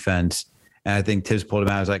on defense. And I think Tibbs pulled him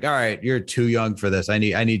out. I was like, all right, you're too young for this. I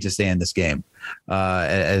need to stay in this game,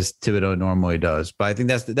 as Thibodeau normally does. But I think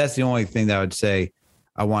that's the only thing that I would say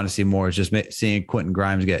I want to see more is just seeing Quentin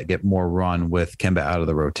Grimes get more run with Kemba out of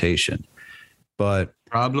the rotation. But the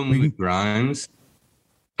problem with Grimes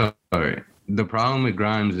is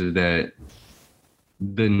that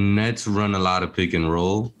the Nets run a lot of pick and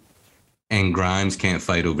roll, and Grimes can't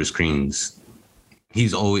fight over screens.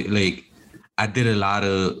 He's always like, I did a lot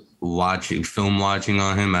of film watching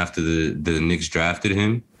on him after the Knicks drafted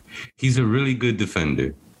him. He's a really good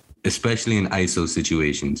defender, especially in ISO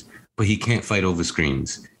situations, but he can't fight over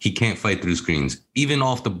screens. He can't fight through screens. Even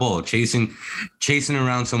off the ball, chasing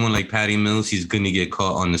around someone like Patty Mills, he's going to get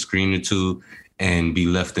caught on the screen or two and be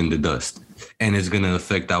left in the dust. And it's going to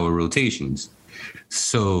affect our rotations.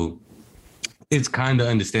 So it's kind of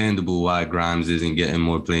understandable why Grimes isn't getting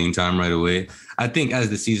more playing time right away. I think as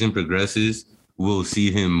the season progresses, we'll see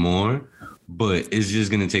him more, but it's just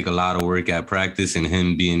going to take a lot of work at practice and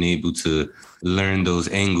him being able to learn those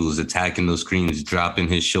angles, attacking those screens, dropping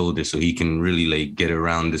his shoulder so he can really like get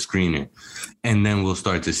around the screener. And then we'll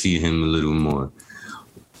start to see him a little more.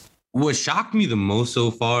 What shocked me the most so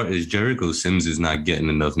far is Jericho Sims is not getting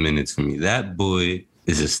enough minutes for me. That boy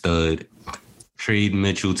is a stud. Trade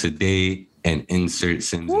Mitchell today and insert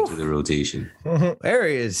Sims into the rotation.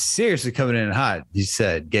 Larry is seriously coming in hot. He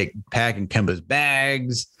said, packing Kemba's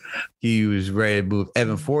bags. He was ready to move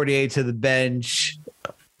Evan Fournier to the bench.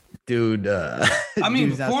 Dude.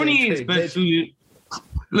 Fournier is best suited.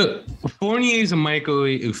 Look, Fournier is a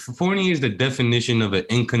microwave. Fournier is the definition of an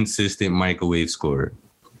inconsistent microwave scorer.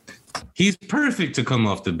 He's perfect to come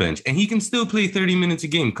off the bench, and he can still play 30 minutes a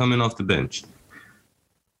game coming off the bench.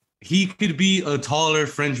 He could be a taller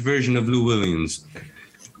French version of Lou Williams.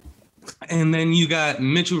 And then you got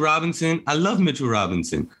Mitchell Robinson. I love Mitchell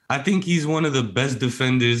Robinson. I think he's one of the best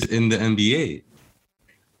defenders in the NBA.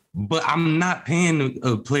 but I'm not paying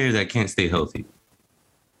a player that can't stay healthy.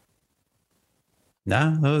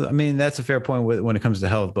 No, I mean that's a fair point when it comes to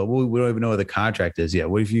health, but we don't even know what the contract is yet.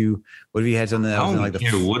 What if you had something that was like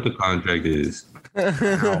care what the contract is?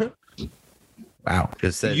 Wow.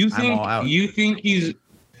 Just said, you think he's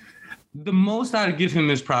the most I'd give him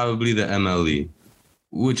is probably the MLE,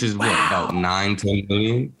 which is what, about 9-10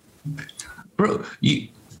 million? Bro,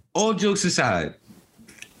 all jokes aside,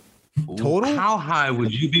 total? How high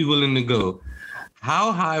would you be willing to go?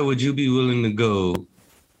 How high would you be willing to go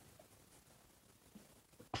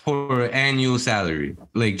for an annual salary?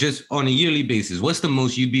 Like just on a yearly basis, what's the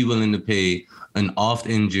most you'd be willing to pay an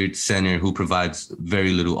oft-injured center who provides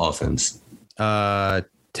very little offense? 10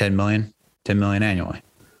 million annually.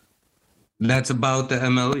 That's about the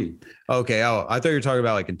MLE. Okay. Oh, I thought you were talking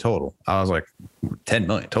about like in total. I was like 10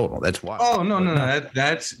 million total. That's wild. Oh, no.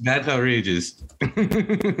 That's outrageous.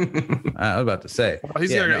 I was about to say. Well,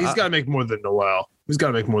 he's got to make more than Noel. He's got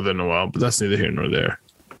to make more than Noel, but that's neither here nor there.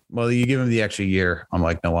 Well, you give him the extra year. I'm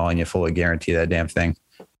like Noel, and you fully guarantee that damn thing.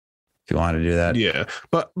 If you want to do that. Yeah.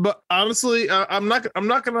 But honestly, I'm not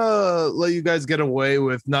gonna let you guys get away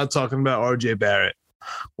with not talking about RJ Barrett.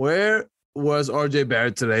 Where was RJ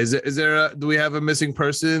Barrett today? Do we have a missing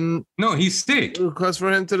person? No, he's sick. Request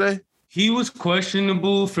for him today? He was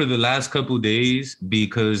questionable for the last couple of days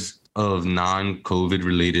because of non-COVID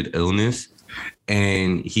related illness,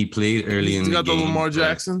 and he played early in the game. He's got the Lamar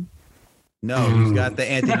Jackson? No, he's got the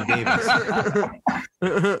Anthony Davis.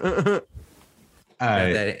 All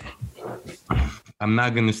right. I'm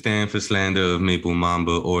not going to stand for slander of Maple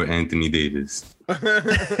Mamba or Anthony Davis.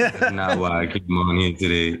 That's not why I keep him on here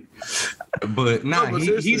today. But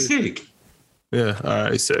he's sick. Yeah, all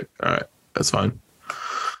right, he's sick. All right, that's fine.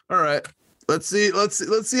 All right, let's see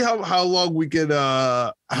how long we can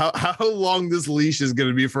how long this leash is going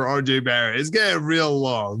to be for RJ Barrett. It's getting real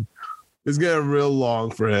long. It's getting real long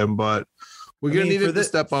for him, but we're going to need him to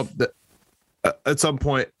step up at some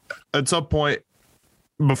point. At some point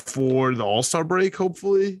before the All-Star break,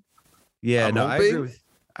 hopefully. Yeah,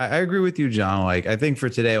 I agree with you, John. Like, I think for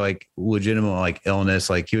today, like legitimate like illness,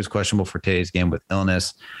 like he was questionable for today's game with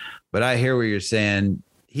illness. But I hear what you're saying.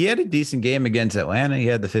 He had a decent game against Atlanta. He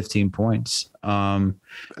had the 15 points.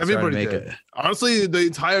 Everybody did. Honestly, the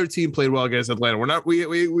entire team played well against Atlanta. We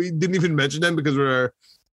didn't even mention them because we're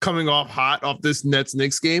coming off hot off this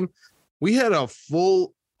Nets-Knicks game. We had a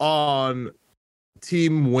full-on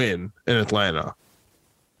team win in Atlanta.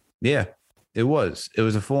 Yeah, it was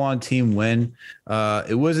a full-on team win.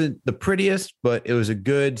 It wasn't the prettiest, but it was a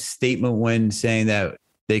good statement win saying that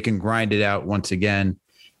they can grind it out once again,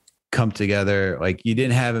 come together. Like you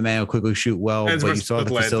didn't have Emmanuel quickly shoot well, but you saw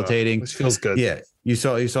the facilitating. Which feels good. Yeah. You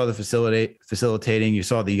saw the facilitating. You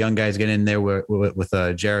saw the young guys get in there with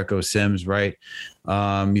Jericho Sims, right?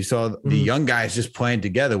 You saw the young guys just playing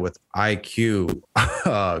together with IQ,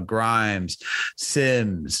 Grimes,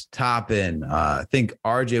 Sims, Toppin. I think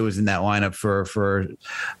RJ was in that lineup for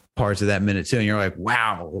parts of that minute too. And you're like,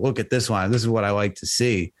 wow, look at this line. This is what I like to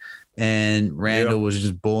see. And Randall was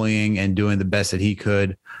just bullying and doing the best that he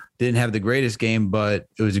could. Didn't have the greatest game, but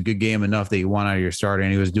it was a good game enough that you won out of your starter,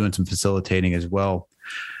 and he was doing some facilitating as well.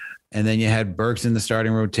 And then you had Burks in the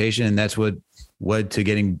starting rotation, and that's what led to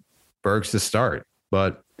getting Burks to start.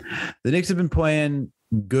 But the Knicks have been playing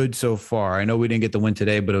good so far. I know we didn't get the win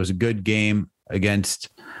today, but it was a good game against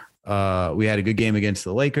we had a good game against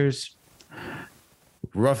the Lakers.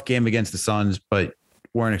 Rough game against the Suns, but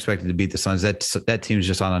weren't expected to beat the Suns. That team's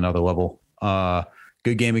just on another level.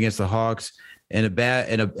 Good game against the Hawks. And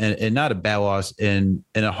not a bad loss, and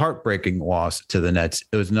a heartbreaking loss to the Nets.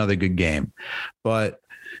 It was another good game. But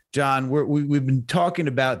John, we've been talking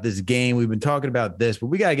about this game. We've been talking about this, but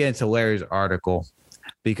we got to get into Larry's article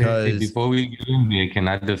because before we get in there, can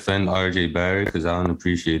I defend RJ Barrett? Because I don't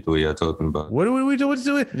appreciate the way you're talking about. What do we do? What's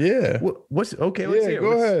doing? Yeah. What's okay? Let's hear.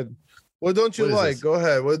 Go ahead. What don't you like? Go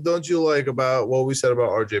ahead. What don't you like about what we said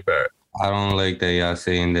about RJ Barrett? I don't like that y'all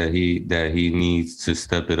saying that he needs to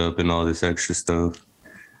step it up and all this extra stuff.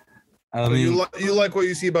 I mean, you like what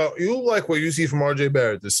you see from RJ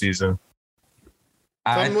Barrett this season.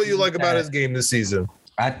 Tell me what you like about his game this season.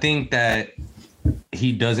 I think that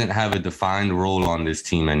he doesn't have a defined role on this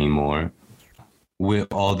team anymore.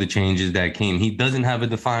 With all the changes that came, he doesn't have a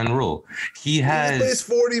defined role. He plays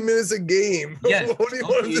 40 minutes a game. Yes. What do you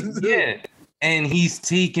want him to do? Yeah. And he's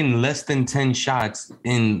taken less than 10 shots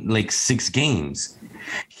in like 6 games.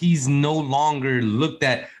 He's no longer looked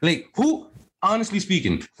at who, honestly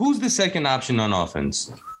speaking, who's the second option on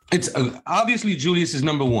offense? It's obviously Julius is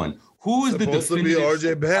number 1. Who is supposed to be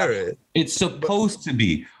RJ Barrett? It's supposed to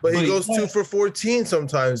be. But he goes 2 for 14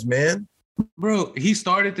 sometimes, man. Bro, he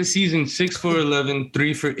started the season 6 for 11,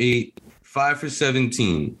 3 for 8, 5 for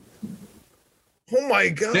 17. Oh my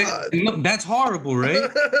God. That's horrible, right?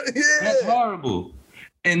 Yeah. That's horrible.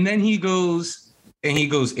 And then he goes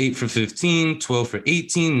 8 for 15, 12 for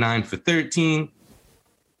 18, 9 for 13.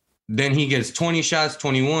 Then he gets 20 shots,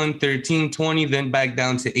 21, 13, 20, then back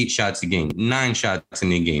down to 8 shots a game, 9 shots in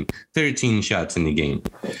the game, 13 shots in the game.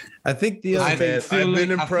 I think I've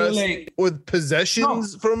been impressed with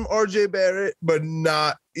possessions from RJ Barrett, but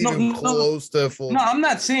not even close to full. No, I'm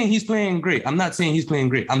not saying he's playing great. I'm saying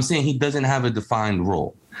he doesn't have a defined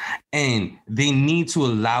role. And they need to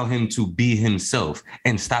allow him to be himself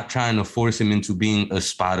and stop trying to force him into being a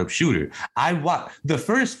spot-up shooter. I watched the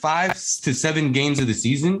first 5 to 7 games of the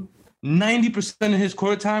season. 90% of his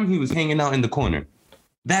court time, he was hanging out in the corner.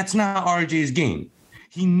 That's not RJ's game.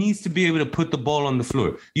 He needs to be able to put the ball on the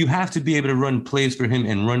floor. You have to be able to run plays for him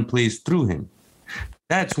and run plays through him.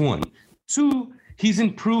 That's 1. 2, he's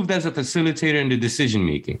improved as a facilitator in the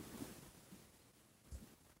decision-making.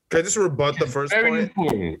 Can I just rebut the first point? Very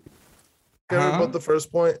important. Can I rebut the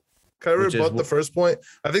first point? Can I rebut the first point?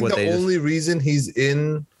 I think the only reason he's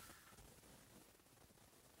in...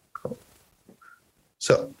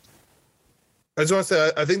 So... I just want to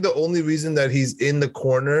say, I think the only reason that he's in the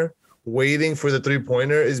corner waiting for the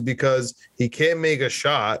 3-pointer is because he can't make a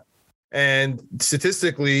shot. And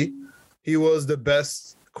statistically, he was the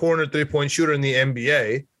best corner 3-point shooter in the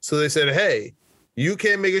NBA. So they said, hey, you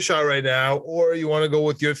can't make a shot right now, or you want to go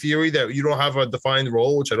with your theory that you don't have a defined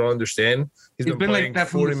role, which I don't understand. He's been playing like that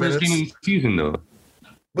 40 minutes. First game of the season, though.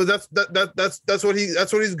 But that's what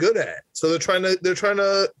he's good at. So they're trying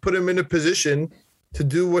to put him in a position to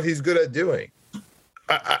do what he's good at doing.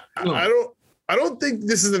 I don't think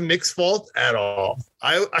this is the Knicks' fault at all.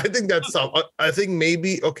 I think that's I think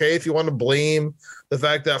maybe okay if you want to blame the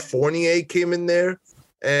fact that Fournier came in there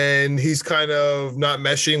and he's kind of not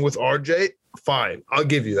meshing with RJ. Fine, I'll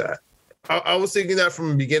give you that. I was thinking that from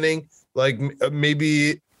the beginning, like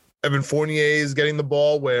maybe Evan Fournier is getting the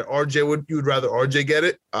ball where you would rather RJ get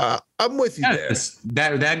it. I'm with you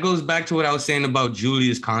there. That goes back to what I was saying about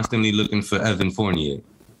Julius constantly looking for Evan Fournier.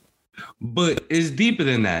 But it's deeper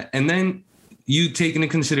than that. And then you take into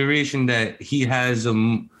consideration that he has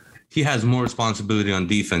more responsibility on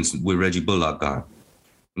defense with Reggie Bullock gone.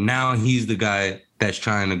 Now he's the guy that's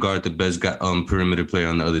trying to guard the best perimeter player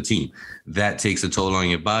on the other team. That takes a toll on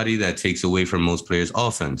your body. That takes away from most players'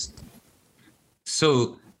 offense.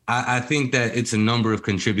 So I think that it's a number of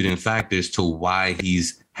contributing factors to why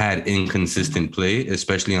he's had inconsistent play,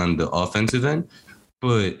 especially on the offensive end.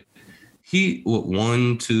 But he,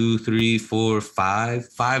 1, 2, 3, 4,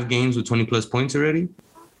 5 games with 20 plus points already.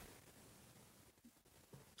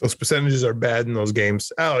 Those percentages are bad in those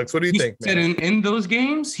games. Alex, what do you think? Man? In those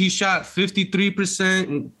games, he shot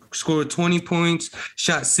 53%, scored 20 points,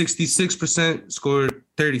 shot 66%, scored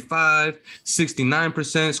 35,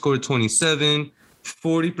 69%, scored 27,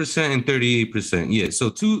 40%, and 38%. Yeah, so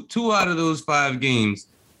two out of those 5 games,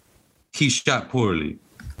 he shot poorly.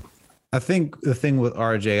 I think the thing with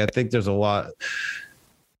RJ, I think there's a lot.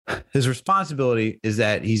 His responsibility is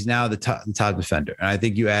that he's now the top defender. And I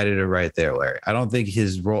think you added it right there, Larry. I don't think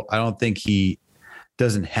his role, I don't think he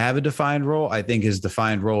doesn't have a defined role. I think his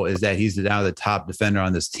defined role is that he's now the top defender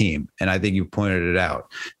on this team. And I think you pointed it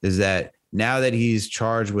out, is that now that he's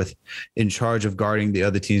in charge of guarding the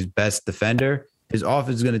other team's best defender, his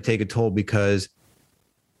offense is going to take a toll because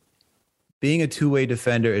being a two-way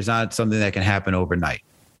defender is not something that can happen overnight.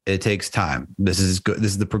 It takes time. This is good.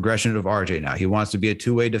 This is the progression of RJ now. He wants to be a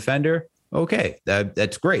two-way defender. Okay,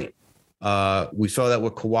 that's great. We saw that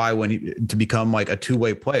with Kawhi to become like a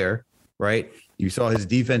two-way player, right? You saw his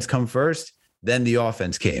defense come first, then the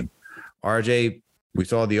offense came. RJ, we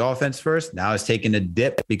saw the offense first. Now it's taking a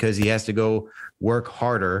dip because he has to go work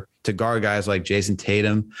harder to guard guys like Jason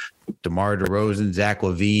Tatum, DeMar DeRozan, Zach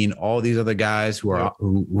LaVine, all these other guys who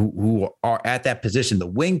are at that position. The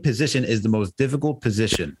wing position is the most difficult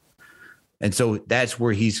position. And so that's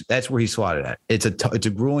where he's slotted at. It's a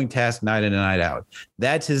grueling task night in and night out.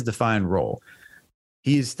 That's his defined role.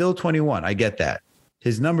 He is still 21. I get that.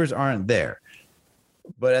 His numbers aren't there.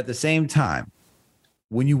 But at the same time,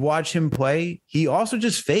 when you watch him play, he also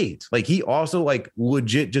just fades. Like he also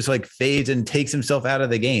legit just fades and takes himself out of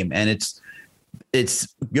the game. And it's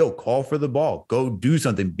call for the ball, go do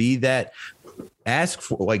something, be that, go ask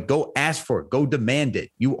for it, go demand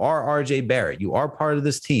it. You are RJ Barrett. You are part of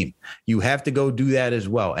this team. You have to go do that as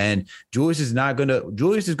well. And Julius is going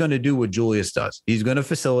to do what Julius does. He's going to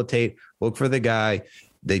facilitate, look for the guy.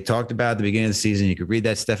 They talked about at the beginning of the season. You could read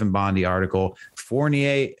that Stephen Bondi article.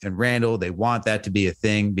 Fournier and Randall, they want that to be a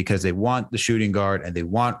thing because they want the shooting guard and they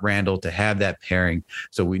want Randall to have that pairing.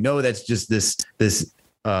 So we know that's just this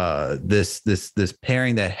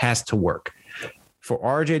pairing that has to work. For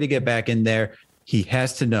RJ to get back in there, he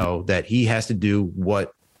has to know that he has to do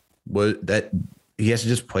that he has to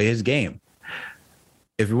just play his game.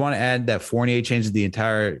 If you want to add that Fournier changes the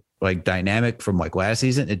entire like dynamic from like last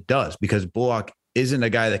season, it does, because Bullock isn't a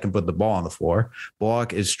guy that can put the ball on the floor.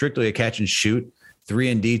 Bullock is strictly a catch and shoot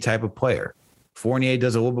 3-and-D type of player. Fournier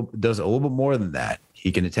does a little bit more than that.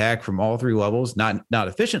 He can attack from all three levels, not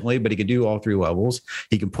efficiently, but he can do all three levels.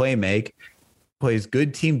 He can make, plays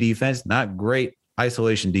good team defense, not great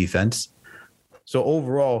isolation defense. So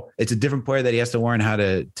overall, it's a different player that he has to learn how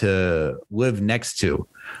to live next to.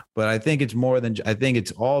 But I think it's more than, I think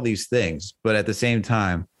it's all these things. But at the same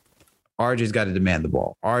time, RJ's got to demand the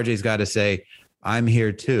ball. RJ's got to say, I'm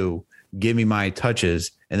here too. Give me my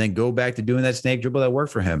touches, and then go back to doing that snake dribble that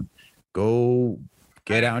worked for him. Go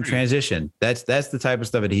get out in transition. That's the type of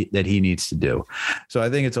stuff that he needs to do. So I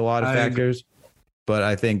think it's a lot of factors. But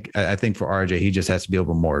I think for RJ, he just has to be a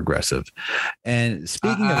little more aggressive. And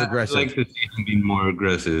speaking of aggressive, I'd like to see him be more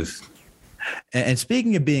aggressive. And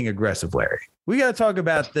speaking of being aggressive, Larry, we got to talk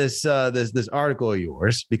about this article of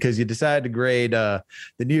yours, because you decided to grade the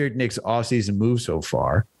New York Knicks offseason move so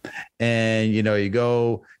far. And, you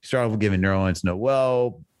start off with giving Nerlens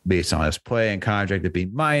Noel, based on his play and contract, a B-.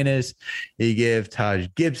 You give Taj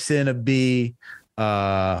Gibson a B.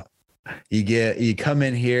 You come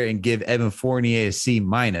in here and give Evan Fournier a C-.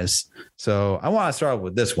 So I want to start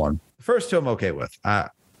with this one. The first two I'm okay with.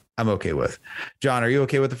 I'm okay with. John, are you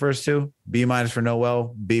okay with the first two? B- for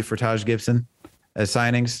Noel, B for Taj Gibson as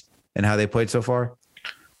signings and how they played so far?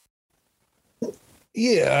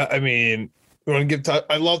 Yeah, I mean, you want to give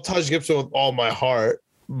I love Taj Gibson with all my heart,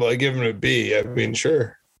 but give him a B. I mean,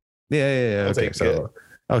 sure. Yeah.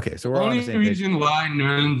 Okay, so we're on the same page. Only reason why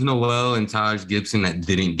Nerlens Noel and Taj Gibson that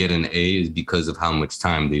didn't get an A is because of how much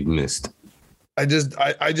time they've missed.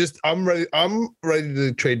 I'm ready. I'm ready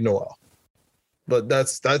to trade Noel, but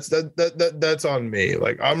that's on me.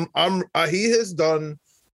 Like he has done.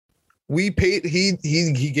 We paid.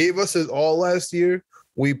 He gave us his all last year.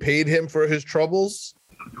 We paid him for his troubles.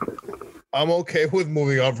 I'm okay with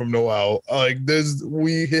moving on from Noel. I think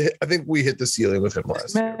we hit the ceiling with him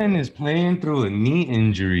last year. Man is playing through a knee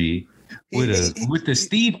injury with the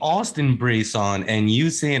Steve Austin brace on, and you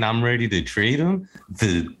saying I'm ready to trade him?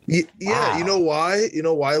 Wow. You know why? You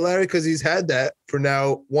know why, Larry? Because he's had that for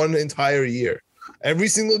now one entire year. Every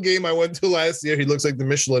single game I went to last year, he looks like the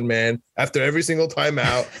Michelin Man after every single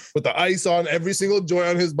timeout with the ice on every single joint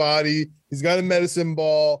on his body. He's got a medicine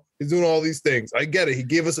ball. He's doing all these things. I get it. He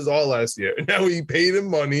gave us his all last year. And now he paid him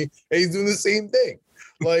money and he's doing the same thing.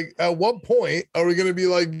 Like, at what point are we going to be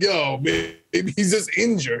like, yo, maybe he's just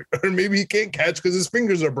injured, or maybe he can't catch because his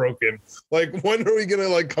fingers are broken? Like, when are we going to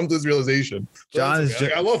like come to this realization? John is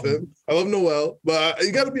I love him. I love Noel, but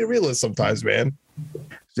you got to be a realist sometimes, man.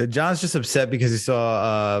 So John's just upset because he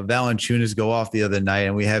saw Valanciunas go off the other night,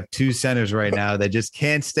 and we have two centers right now that just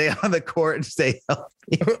can't stay on the court and stay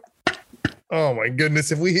healthy. Oh my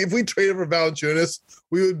goodness! If we traded for Valanciunas,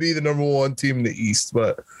 we would be the number one team in the East.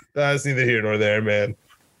 But that's neither here nor there, man.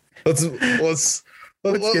 Let's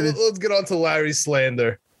get on to Larry's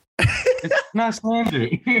slander. It's not slander.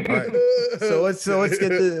 All right. So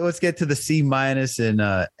let's get to the C-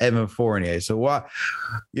 and Evan Fournier. So what?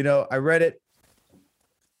 I read it.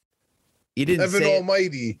 He didn't Evan say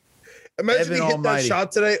Almighty. Imagine Evan if he hit Almighty. that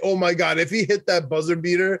shot today. Oh my God! If he hit that buzzer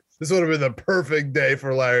beater, this would have been the perfect day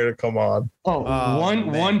for Larry to come on.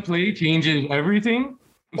 One play changes everything.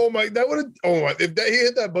 Oh my! That would have. Oh my! If he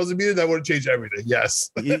hit that buzzer beater, that would have changed everything.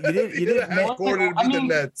 Yes. You didn't have Gordon beat the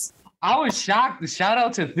Nets. I was shocked. Shout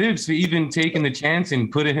out to Thibs for even taking the chance and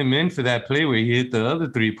putting him in for that play where he hit the other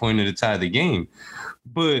 3-pointer to tie the game.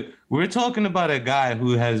 But we're talking about a guy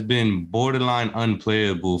who has been borderline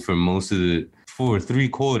unplayable for 3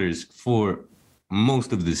 quarters for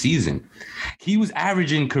most of the season. He was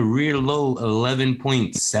averaging career low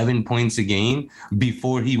 11.7 points a game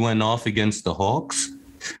before he went off against the Hawks.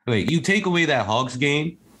 Like, you take away that Hawks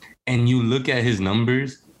game and you look at his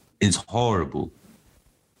numbers, it's horrible.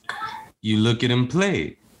 You look at him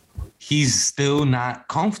play, he's still not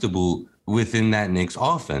comfortable within that Knicks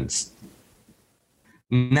offense.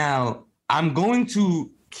 Now, I'm going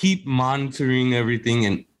to keep monitoring everything,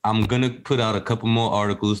 and I'm going to put out a couple more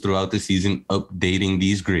articles throughout the season updating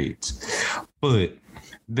these grades. But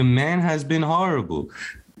the man has been horrible.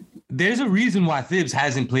 There's a reason why Thibs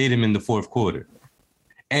hasn't played him in the fourth quarter.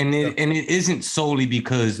 And it isn't solely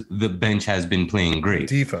because the bench has been playing great.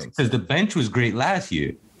 Defense. Because the bench was great last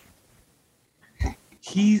year.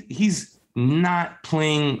 He's not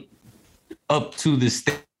playing up to the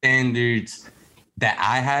standards that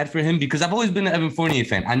I had for him, because I've always been an Evan Fournier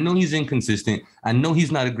fan. I know he's inconsistent. I know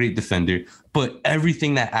he's not a great defender, but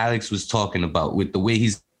everything that Alex was talking about with the way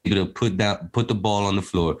he's able to put the ball on the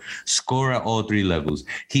floor, score at all three levels,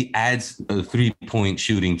 he adds a 3-point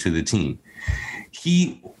shooting to the team.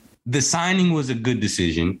 The signing was a good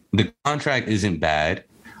decision. The contract isn't bad,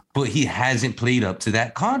 but he hasn't played up to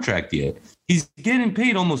that contract yet. He's getting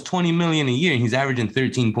paid almost $20 million a year, and he's averaging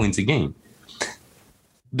 13 points a game.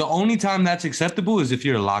 The only time that's acceptable is if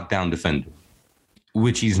you're a lockdown defender,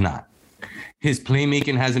 which he's not. His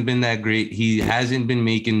playmaking hasn't been that great. He hasn't been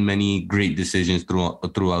making many great decisions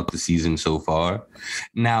throughout the season so far.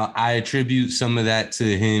 Now, I attribute some of that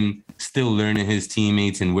to him still learning his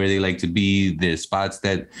teammates and where they like to be, their spots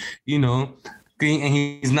that, and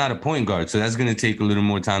he's not a point guard, so that's going to take a little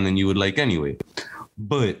more time than you would like anyway.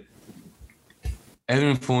 But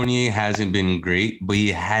Evan Fournier hasn't been great, but he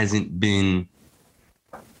hasn't been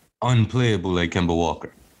unplayable like Kemba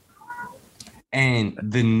Walker. And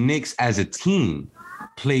the Knicks as a team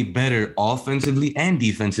play better offensively and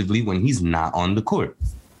defensively when he's not on the court.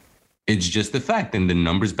 It's just a fact, and the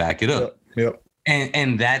numbers back it up. Yep.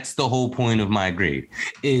 And that's the whole point of my grade.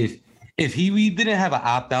 If we didn't have an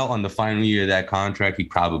opt-out on the final year of that contract, he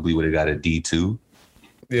probably would have got a D2.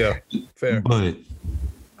 Yeah, fair. But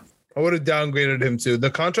I would have downgraded him too. The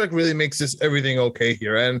contract really makes everything okay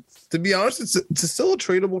here. And to be honest, it's still a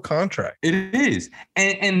tradable contract. It is.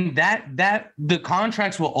 And that the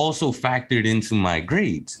contracts were also factored into my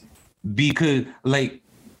grades, because like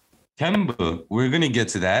Kemba, we're going to get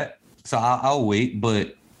to that. So I'll wait,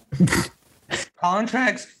 but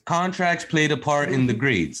contracts played a part in the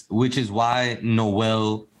grades, which is why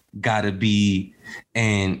Noel gotta be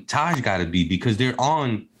and Taj gotta be, because they're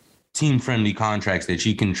on team-friendly contracts that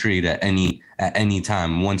you can trade at any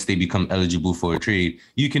time. Once they become eligible for a trade,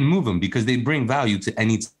 you can move them because they bring value to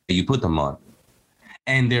any team that you put them on.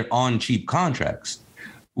 And they're on cheap contracts,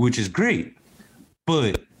 which is great.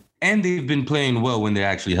 And they've been playing well when they're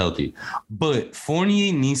actually healthy. But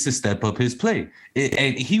Fournier needs to step up his play.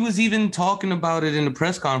 And he was even talking about it in the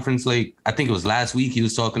press conference. Like, I think it was last week, he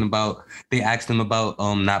was talking about, they asked him about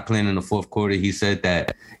not playing in the fourth quarter. He said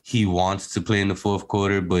that he wants to play in the fourth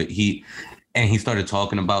quarter, but he started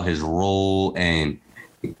talking about his role, and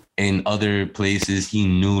in other places he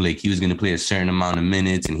knew like he was going to play a certain amount of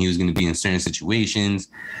minutes and he was going to be in certain situations.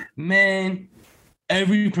 Man,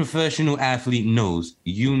 every professional athlete knows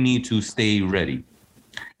you need to stay ready.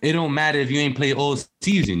 It don't matter if you ain't played all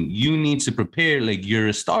season. You need to prepare like you're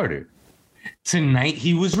a starter. Tonight,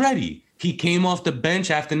 he was ready. He came off the bench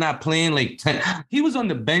after not playing like 10. He was on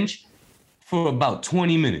the bench for about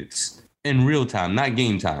 20 minutes in real time, not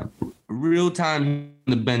game time. Real time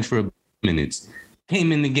on the bench for minutes.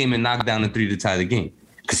 Came in the game and knocked down a 3 to tie the game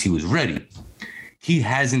because he was ready. He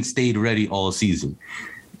hasn't stayed ready all season.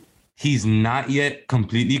 He's not yet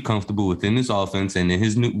completely comfortable within his offense and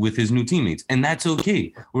with his new teammates. And that's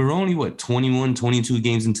okay. We're only, 21, 22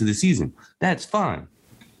 games into the season. That's fine.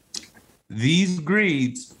 These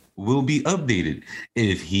grades will be updated.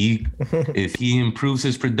 If he improves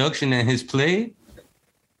his production and his play,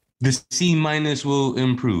 the C- will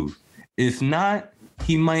improve. If not,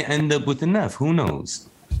 he might end up with an F. Who knows?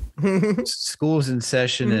 School's in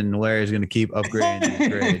session and Larry's going to keep upgrading these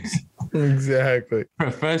grades. Exactly.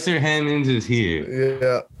 Professor Hammonds is here.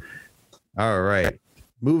 Yeah. All right.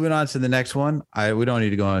 Moving on to the next one. We don't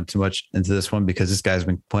need to go on too much into this one because this guy's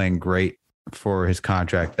been playing great for his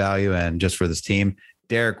contract value and just for this team.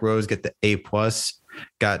 Derrick Rose get the A+.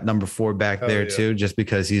 Got number 4 back there too, just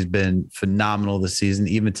because he's been phenomenal this season.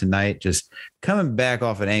 Even tonight, just coming back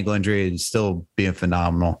off an ankle injury and still being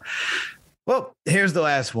phenomenal. Well, here's the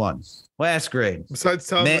last one. Last grade. Besides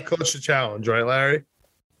telling the coach to challenge, right, Larry?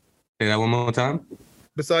 Say that one more time.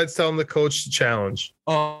 Besides telling the coach to challenge.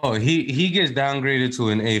 Oh, he gets downgraded to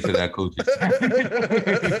an A for that coach.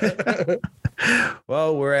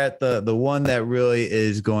 Well, we're at the one that really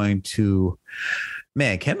is going to,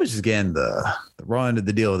 man, Kemba's just getting the raw end of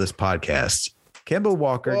the deal of this podcast. Kemba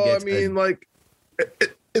Walker gets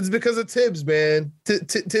it's because of Tibbs, man.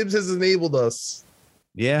 Tibbs has enabled us.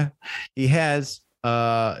 Yeah, he has.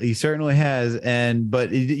 He certainly has.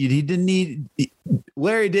 But he didn't need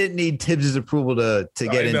Larry didn't need Tibbs' approval to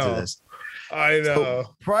get into this. I know.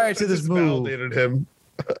 So prior to this move, validated him.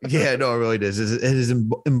 Yeah, no, it really does. It has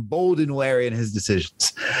emboldened Larry in his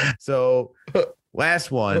decisions. So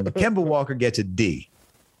last one, Kemba Walker gets a D.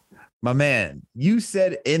 My man, you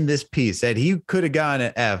said in this piece that he could have gotten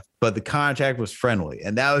an F, but the contract was friendly.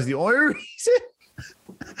 And that was the only reason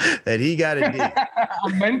that he got a D. I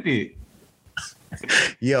meant it.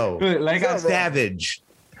 Yo, like I savage.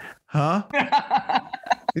 Huh?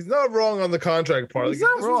 He's not wrong on the contract part. He's Like,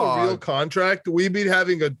 not if this was wrong. a real contract, we'd be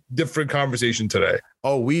having a different conversation today.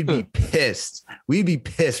 Oh, we'd be pissed. We'd be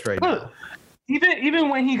pissed right now. Even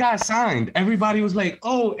when he got signed, everybody was like,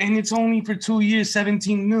 oh, and it's only for 2 years,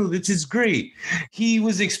 17 mil. This is great. He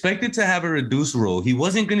was expected to have a reduced role. He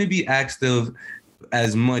wasn't going to be asked of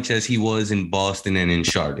as much as he was in Boston and in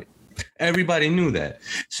Charlotte. Everybody knew that.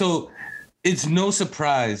 So it's no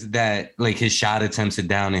surprise that like his shot attempts are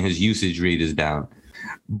down and his usage rate is down.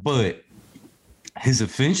 But his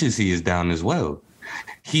efficiency is down as well.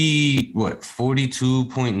 He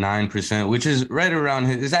 42.9%, which is right around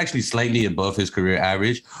it's actually slightly above his career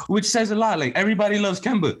average, which says a lot. Like everybody loves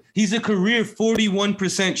Kemba. He's a career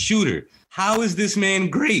 41% shooter. How is this man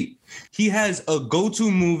great? He has a go-to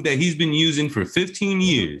move that he's been using for 15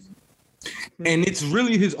 years. And it's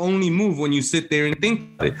really his only move when you sit there and think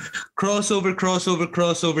about it. Crossover, crossover,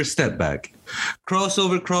 crossover, step back.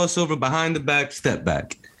 Crossover, crossover, behind the back, step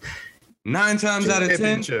back. 9 times out of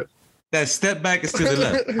 10, that step back is to the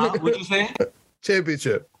left. What you saying?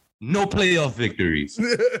 Championship. No playoff victories.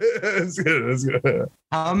 That's good. That's good.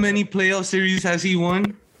 How many playoff series has he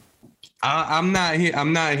won? I'm not here.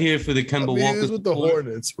 I'm not here for the Kemba Walker. He was with the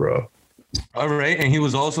Hornets, bro. All right, and he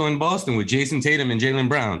was also in Boston with Jason Tatum and Jaylen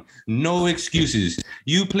Brown. No excuses.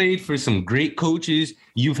 You played for some great coaches.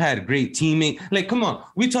 You've had great teammates. Like, come on.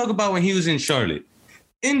 We talk about when he was in Charlotte.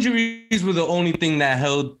 Injuries were the only thing that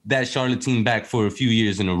held that Charlotte team back for a few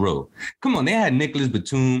years in a row. Come on, they had Nicholas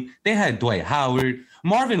Batum. They had Dwight Howard.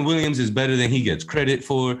 Marvin Williams is better than he gets credit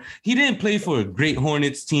for. He didn't play for a great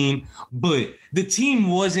Hornets team, but the team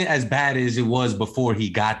wasn't as bad as it was before he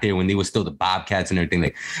got there when they were still the Bobcats and everything.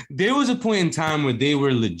 Like, there was a point in time where they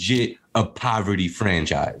were legit a poverty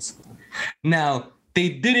franchise. Now, they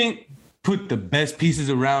didn't put the best pieces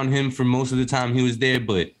around him for most of the time he was there,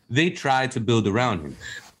 but they tried to build around him.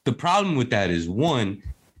 The problem with that is, one,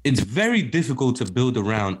 it's very difficult to build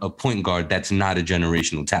around a point guard that's not a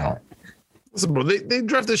generational talent. Listen, bro, they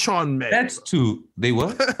drafted Sean May. That's two. They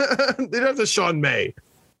what? They drafted Sean May.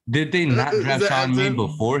 Did they not draft Sean May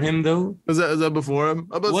before him, though? Is that before him?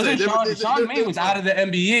 Wasn't Sean May was out of the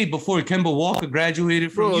NBA before Kemba Walker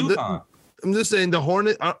graduated from UConn. I'm just saying, the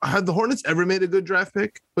Hornets have the Hornets ever made a good draft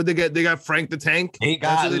pick? But they got Frank the Tank. They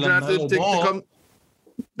got LaMelo Ball.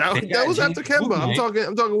 That was after Kemba. I'm talking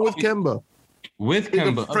with Kemba. With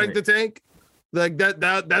Kemba, Frank the Tank. Like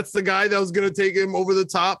that's the guy that was gonna take him over the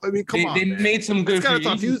top. I mean, come on. They made some good. Kind of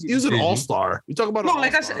tough. He was an all-star. You talk about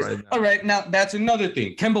like I said. All right, now that's another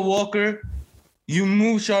thing. Kemba Walker, you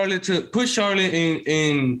move Charlotte to put Charlotte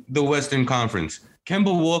in the Western Conference.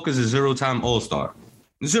 Kemba Walker's a zero-time all-star.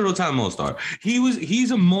 Zero-time all-star.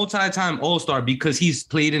 He's a multi-time all-star because he's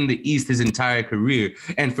played in the East his entire career,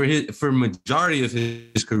 and for majority of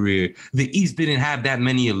his career, the East didn't have that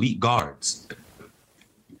many elite guards.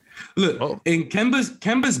 Look, in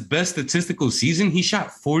Kemba's best statistical season, he shot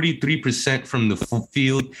 43% from the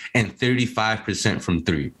field and 35% from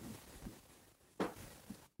three.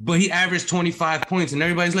 But he averaged 25 points, and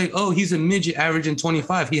everybody's like, oh, he's a midget averaging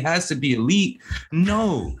 25. He has to be elite.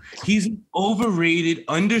 No, he's an overrated,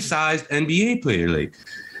 undersized NBA player. Like,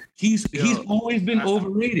 he's always been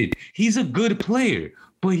overrated. He's a good player,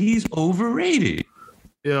 but he's overrated.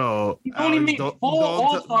 Yo, he only made 4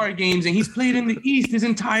 All-Star games, and he's played in the East his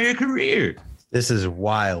entire career. This is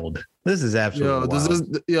wild. This is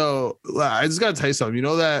absolutely wild. I just gotta tell you something. You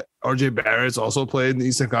know that RJ Barrett's also played in the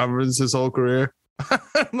Eastern Conference his whole career.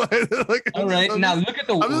 All right, now look at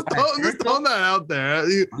the. I'm just throwing that out there.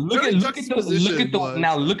 Look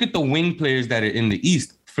at the wing players that are in the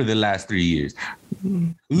East for the last 3 years.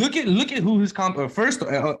 Look at who his first.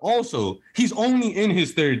 Also, he's only in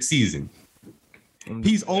his third season.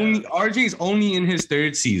 RJ's only in his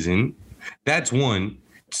third season. That's one.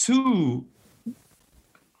 Two,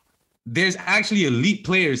 there's actually elite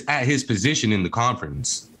players at his position in the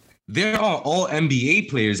conference. There are all NBA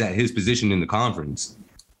players at his position in the conference.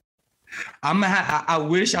 I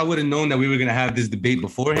wish I would have known that we were going to have this debate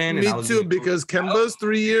beforehand. Me too, because Kemba's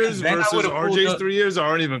 3 years versus RJ's 3 years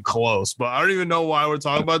aren't even close. But I don't even know why we're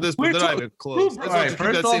talking about this, but they're not even close.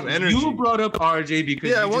 First off, you brought up RJ because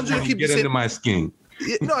you want to keep get under my skin.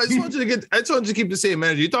 No, I just want you to keep the same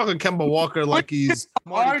energy. You're talking Kemba Walker like he's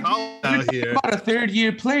Marty Collins out here. About a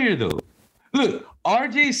third-year player, though. Look,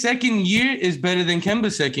 RJ's second year is better than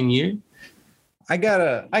Kemba's second year.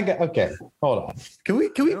 Okay, hold on. Can we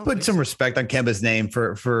put some respect on Kemba's name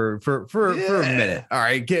for a minute? All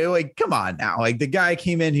right, like come on now. Like the guy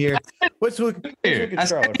came in here. What's I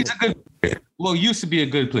said he's a good player. Well, used to be a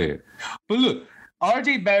good player. But look,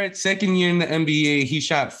 RJ Barrett, second year in the NBA, he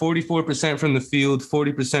shot 44% from the field,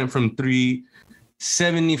 40% from three,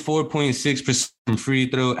 74.6% from free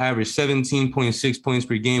throw, averaged 17.6 points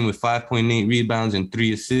per game with 5.8 rebounds and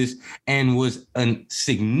 3 assists, and was a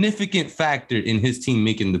significant factor in his team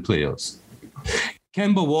making the playoffs.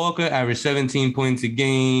 Kemba Walker averaged 17 points a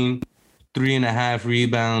game, 3.5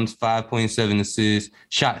 rebounds, 5.7 assists,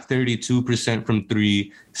 shot 32% from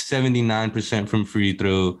three, 79% from free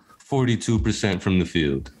throw, 42% from the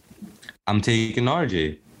field. I'm taking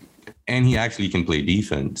RJ. And he actually can play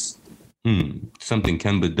defense. Something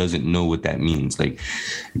Kemba doesn't know what that means. Like,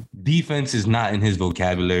 defense is not in his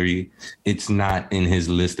vocabulary. It's not in his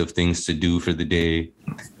list of things to do for the day.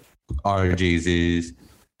 RJ's is.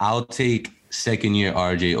 I'll take second year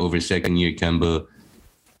RJ over second year Kemba.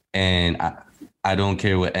 And I don't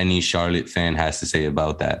care what any Charlotte fan has to say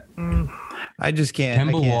about that. I just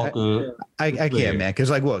can't. Kemba Walker. I can't, man.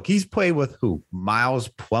 Because, like, look, he's played with who? Miles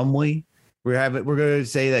Plumlee. We're going to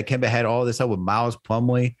say that Kemba had all this help with Miles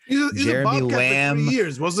Plumlee, he's Jeremy Lamb. For 3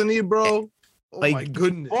 years, wasn't he, bro? Oh, like, my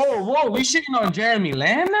goodness. Whoa, we shitting on Jeremy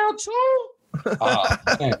Lamb now, too?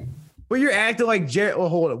 Well, you're acting like Jerry. Well,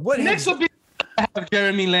 hold on. What Next will be have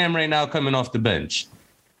Jeremy Lamb right now coming off the bench.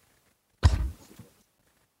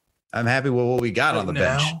 I'm happy with what we got on the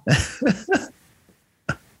bench.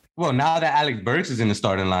 Well, now that Alex Burks is in the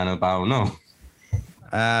starting lineup, I don't know.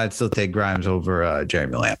 I'd still take Grimes over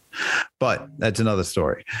Jeremy Lamb, but that's another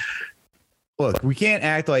story. Look, we can't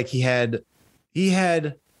act like he had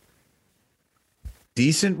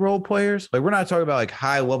decent role players. Like, we're not talking about like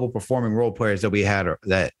high level performing role players that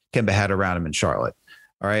that Kemba had around him in Charlotte.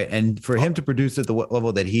 All right. And for him to produce at the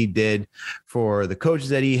level that he did, for the coaches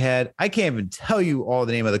that he had, I can't even tell you all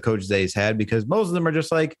the name of the coaches that he's had because most of them are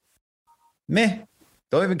just like, meh,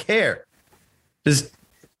 don't even care. Just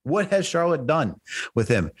what has Charlotte done with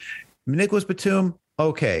him? Nicholas Batum,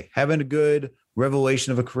 okay, having a good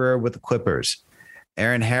revelation of a career with the Clippers.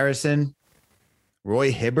 Aaron Harrison,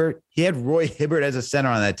 Roy Hibbert. He had Roy Hibbert as a center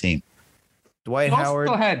on that team. Dwight Howard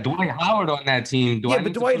still had Dwight Howard on that team.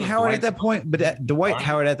 But Dwight Howard at that point.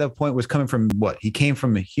 Howard at that point was coming from what? He came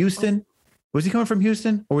from Houston. Was he coming from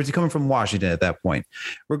Houston or was he coming from Washington at that point?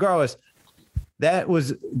 Regardless, that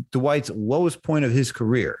was Dwight's lowest point of his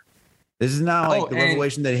career. This is not like the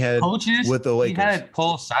revelation that he had with the Lakers. He had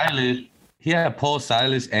Paul Silas. He had Paul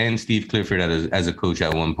Silas and Steve Clifford as a coach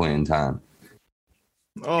at one point in time.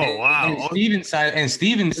 Oh wow! And Steven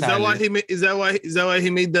Silas. Is that why he made? Is that why he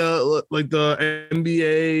made the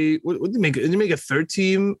NBA? What did he make? Did he make a third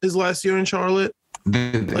team his last year in Charlotte?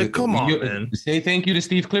 Come on, man! Say thank you to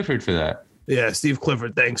Steve Clifford for that. Yeah, Steve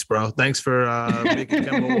Clifford. Thanks, bro. Thanks for making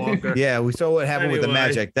Kemba Walker. Yeah, we saw what happened with the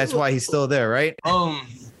Magic. That's why he's still there, right? A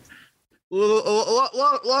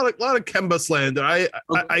lot of Kemba slander.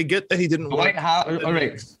 I get that he didn't. Dwight Howard. All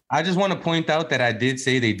right. I just want to point out that I did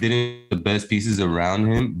say they didn't the best pieces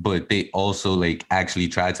around him, but they also actually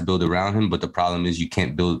tried to build around him. But the problem is you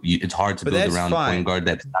can't build. It's hard to build around a point guard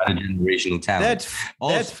that's not a generational talent.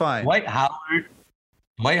 That's fine. Dwight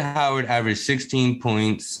Howard averaged 16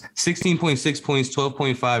 points, 16.6 points,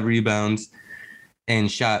 12.5 rebounds,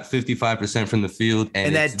 and shot 55% from the field.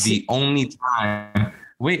 And that's the only time.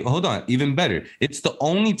 Wait, hold on. Even better. It's the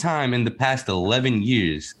only time in the past 11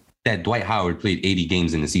 years that Dwight Howard played 80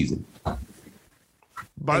 games in a season.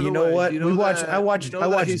 You know what? I watched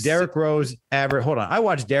Derrick Rose average. Hold on. I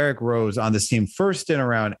watched Derrick Rose on this team first stint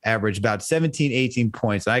around average about 17, 18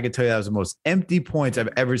 points. And I can tell you that was the most empty points I've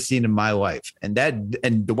ever seen in my life.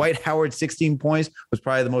 And Dwight Howard 16 points was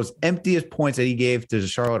probably the most emptiest points that he gave to the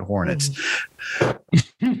Charlotte Hornets.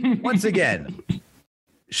 Once again,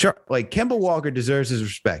 Kemba Walker deserves his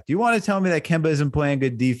respect. You want to tell me that Kemba isn't playing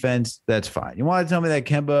good defense? That's fine. You want to tell me that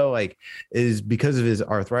Kemba is because of his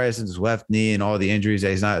arthritis in his left knee and all the injuries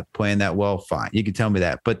that he's not playing that well? Fine. You can tell me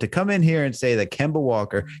that. But to come in here and say that Kemba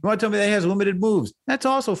Walker, you want to tell me that he has limited moves? That's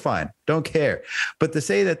also fine. Don't care. But to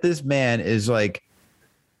say that this man is we're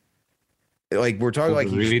talking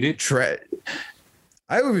he's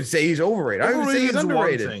I would say he's overrated. I would say he's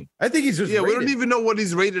underrated. I think he's just rated. We don't even know what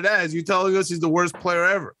he's rated as. You're telling us he's the worst player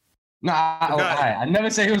ever. No, I never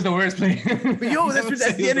say he was the worst player. But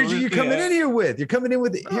that's the energy you're coming in here with. You're coming in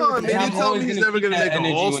with. You're telling me he's never going to make an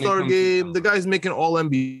All-Star game. The guy's making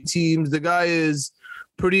All-NBA teams. The guy is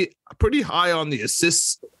pretty high on the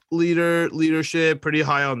assists leadership. Pretty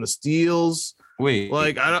high on the steals. Wait,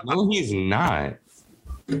 no, he's not.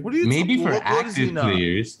 What are you Maybe talking- for what is he active not?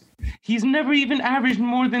 players, he's never even averaged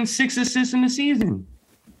more than 6 assists in the season.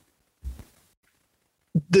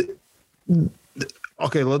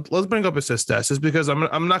 Okay, let's bring up assist stats just because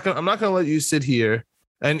I'm not gonna let you sit here.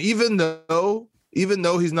 And even though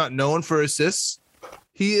he's not known for assists,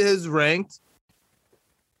 he is ranked.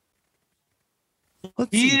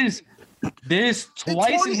 There's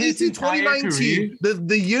twice in his entire career.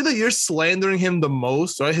 The year that you're slandering him the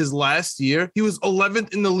most, right? His last year, he was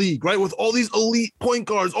 11th in the league, right? With all these elite point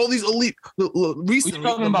guards, all these elite. Recently, We're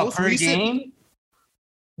talking about per game.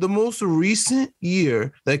 The most recent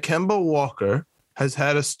year that Kemba Walker has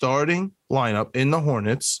had a starting lineup in the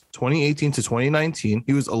Hornets, 2018 to 2019,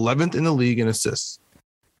 he was 11th in the league in assists.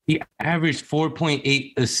 He averaged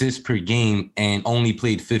 4.8 assists per game and only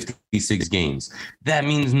played 56 games. That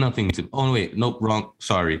means nothing to. Oh wait, nope, wrong.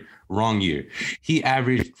 Sorry, wrong year. He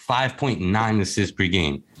averaged 5.9 assists per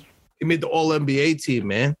game. He made the All-NBA team,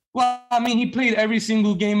 man. Well, I mean, he played every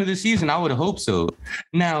single game of the season. I would hope so.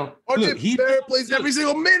 Now, look, he plays every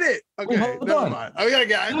single minute. Okay, hold never on. mind.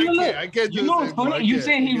 I can't. You know what's funny? You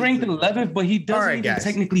saying he ranked 11th, but he doesn't even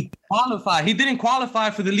technically qualify. He didn't qualify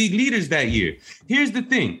for the league leaders that year. Here's the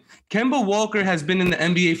thing. Kemba Walker has been in the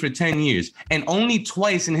NBA for 10 years, and only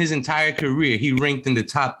twice in his entire career he ranked in the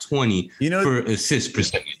top 20 for assist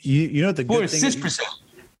percentage. You know what the good thing assist percentage.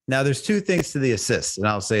 Now, there's two things to the assist, and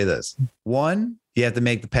I'll say this. One, you have to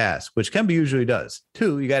make the pass, which Kemba usually does.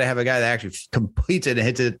 Two, you got to have a guy that actually completes it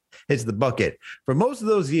and hits the bucket. For most of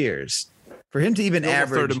those years, for him to even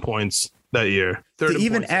average third in points that year, to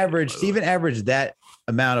even average that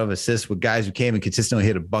amount of assists with guys who came and consistently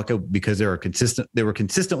hit a bucket because they were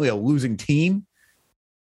consistently a losing team,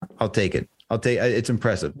 I'll take it. It's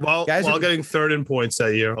impressive. While getting third in points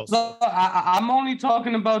that year. So I'm only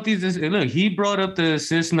talking about these. Look, he brought up the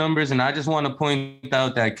assist numbers, and I just want to point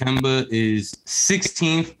out that Kemba is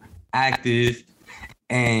 16th active,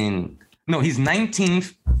 and no, he's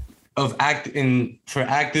 19th for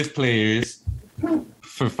active players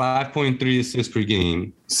for 5.3 assists per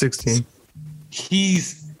game. 16.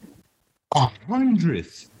 He's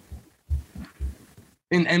 100th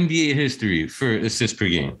in NBA history for assists per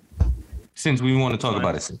game. Since we want to talk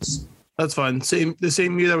about assists. That's fine. The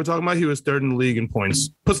same year that we're talking about, he was third in the league in points.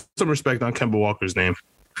 Put some respect on Kemba Walker's name.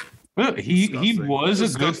 Look, he was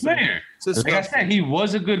a good player. Like I said, he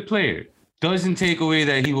was a good player. Doesn't take away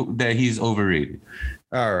that he's overrated.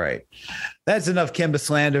 All right. That's enough Kemba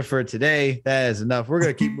slander for today. That is enough. We're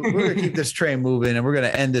gonna keep this train moving, and we're gonna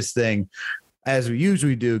end this thing as we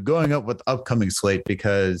usually do, going up with the upcoming slate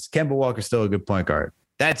because Kemba Walker's still a good point guard.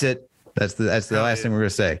 That's it. That's the last thing we're gonna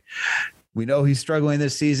say. We know he's struggling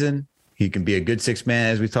this season. He can be a good six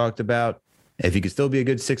man, as we talked about. If he can still be a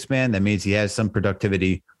good six man, that means he has some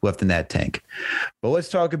productivity left in that tank. But let's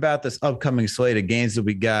talk about this upcoming slate of games that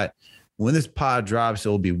we got. When this pod drops, it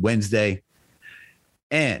will be Wednesday.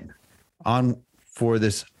 And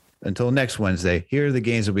until next Wednesday, here are the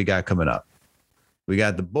games that we got coming up. We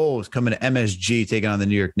got the Bulls coming to MSG, taking on the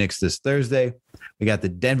New York Knicks this Thursday. We got the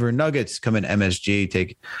Denver Nuggets coming to MSG,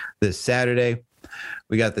 take this Saturday.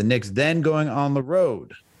 We got the Knicks then going on the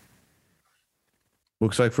road.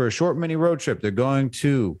 Looks like for a short mini road trip, they're going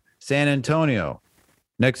to San Antonio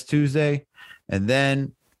next Tuesday. And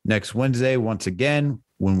then next Wednesday, once again,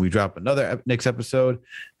 when we drop another Knicks episode,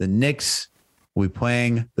 the Knicks will be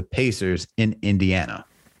playing the Pacers in Indiana.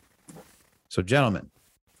 So, gentlemen,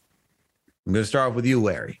 I'm going to start off with you,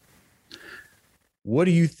 Larry. What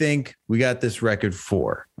do you think we got this record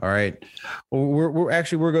for? All right. Well, we're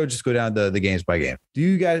going to just go down the games by game. Do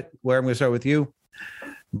you guys, where I'm going to start with you,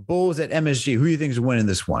 Bulls at MSG. Who do you think is winning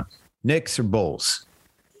this one? Knicks or Bulls?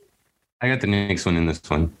 I got the Knicks winning this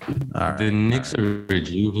one. All right. The Knicks are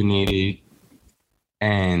rejuvenated,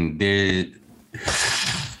 and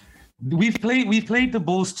we've played the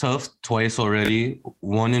Bulls tough twice already,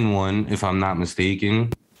 1-1, if I'm not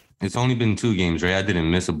mistaken. It's only been 2 games, right? I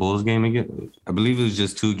didn't miss a Bulls game again. I believe it was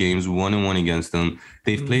just 2 games, 1-1 against them.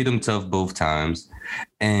 They've played them tough both times.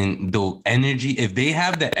 And the energy, if they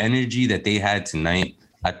have the energy that they had tonight,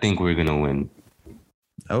 I think we're going to win.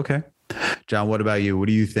 Okay. John, what about you? What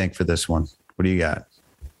do you think for this one? What do you got?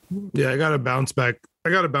 Yeah, I got to bounce back.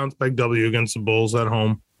 W against the Bulls at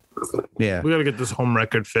home. Yeah. We got to get this home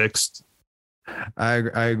record fixed. I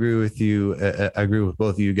agree with you. I agree with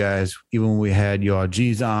both of you guys. Even when we had y'all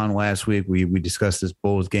G's on last week, we discussed this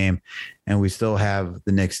Bulls game, and we still have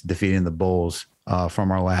the Knicks defeating the Bulls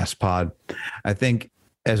from our last pod. I think,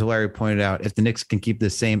 as Larry pointed out, if the Knicks can keep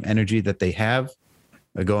the same energy that they have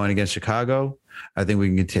going against Chicago, I think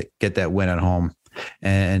we can get that win at home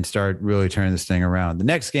and start really turning this thing around. The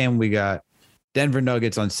next game we got Denver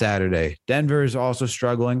Nuggets on Saturday. Denver is also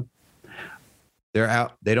struggling. They're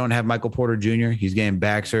out. They don't have Michael Porter Jr. He's getting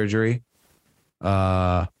back surgery. They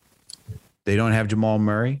don't have Jamal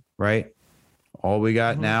Murray, right? All we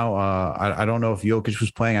got now, I don't know if Jokic was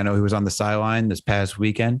playing. I know he was on the sideline this past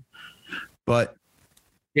weekend, but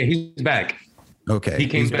yeah, he's back. Okay, he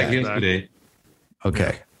came back yesterday.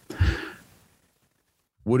 Okay.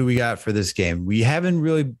 What do we got for this game? We haven't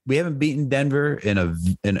beaten Denver in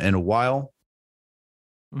a while,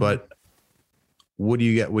 but what do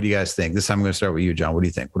you guys think? This time I'm going to start with you, John. What do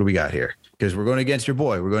you think? What do we got here? Because we're going against your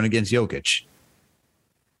boy. We're going against Jokic.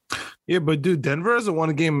 Yeah, but dude, Denver hasn't won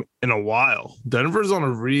a game in a while. Denver's on a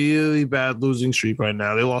really bad losing streak right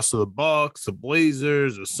now. They lost to the Bucks, the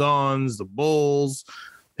Blazers, the Suns, the Bulls.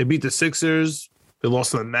 They beat the Sixers. They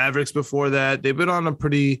lost to the Mavericks before that. They've been on a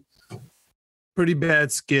pretty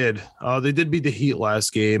bad skid. They did beat the Heat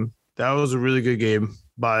last game. That was a really good game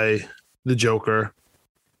by the Joker.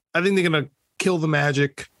 I think they're gonna kill the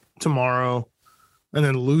Magic tomorrow, and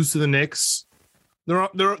then lose to the Knicks.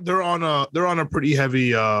 They're on a pretty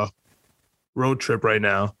heavy road trip right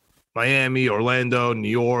now. Miami, Orlando, New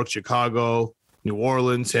York, Chicago, New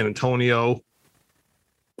Orleans, San Antonio.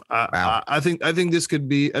 Wow. I think this could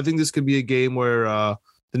be a game where the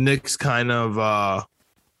Knicks kind of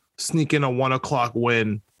sneak in a 1 o'clock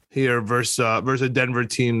win here versus a Denver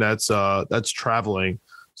team that's traveling.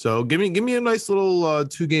 So give me a nice little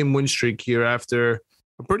 2-game win streak here after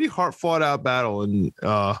a pretty hard fought out battle in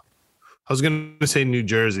I was gonna say New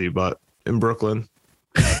Jersey, but in Brooklyn.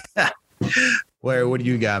 Where? What do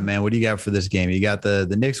you got, man? What do you got for this game? You got the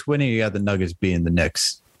Knicks winning. You got the Nuggets being the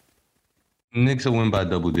Knicks. Knicks will win by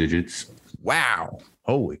double digits. Wow!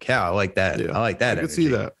 Holy cow! I like that. Yeah, I like that. I can see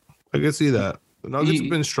that. The Nuggets have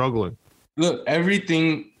been struggling. Look,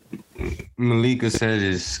 everything Malika said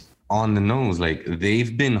is on the nose. Like,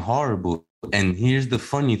 they've been horrible. And here's the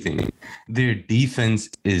funny thing. Their defense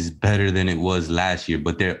is better than it was last year,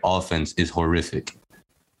 but their offense is horrific.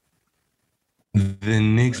 The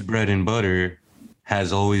Knicks' bread and butter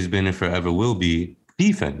has always been and forever will be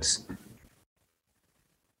defense.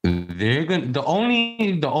 The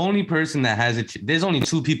only person that has there's only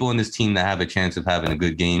 2 people on this team that have a chance of having a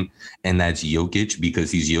good game, and that's Jokic because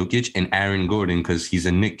he's Jokic, and Aaron Gordon because he's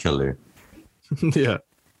a Knick killer. Yeah.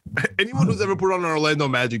 Anyone who's ever put on an Orlando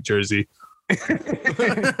Magic jersey.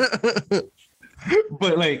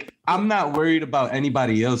 But like, I'm not worried about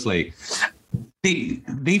anybody else. Like,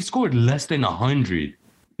 they've scored less than 100.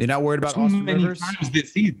 You're not worried about too Austin many Rivers times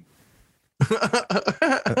this season.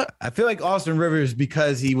 I feel like Austin Rivers,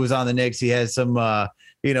 because he was on the Knicks, he has some,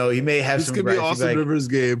 he may have This some. could be Austin Rivers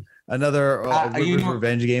game. Another Rivers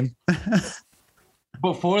revenge game.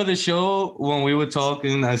 Before the show, when we were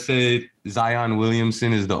talking, I said Zion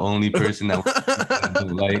Williamson is the only person that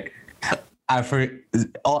like.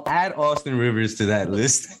 I'll add Austin Rivers to that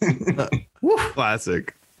list.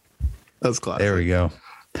 Classic. That's classic. There we go.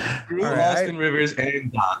 Austin Rivers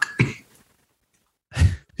and Doc.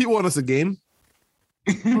 He won us a game.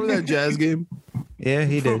 Remember that Jazz game? Yeah,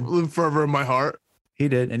 he did. Live forever in my heart. He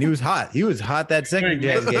did, and he was hot. He was hot that second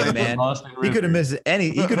Jazz game, man. He could have missed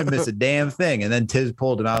He could have missed a damn thing, and then Tiz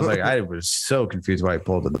pulled him. I was like, I was so confused why he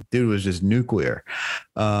pulled him. The dude was just nuclear.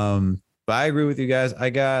 But I agree with you guys. I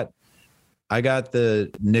got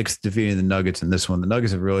the Knicks defeating the Nuggets in this one. The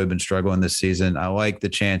Nuggets have really been struggling this season. I like the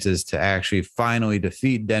chances to actually finally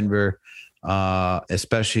defeat Denver,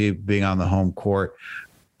 especially being on the home court.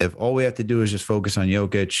 If all we have to do is just focus on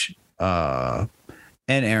Jokic and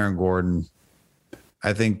Aaron Gordon,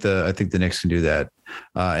 I think the Knicks can do that.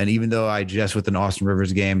 And even though I jest with an Austin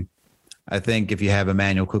Rivers game, I think if you have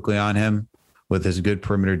Emmanuel quickly on him with his good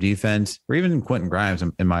perimeter defense, or even Quentin Grimes,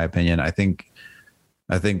 in my opinion, I think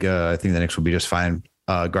the Knicks will be just fine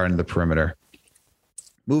guarding the perimeter.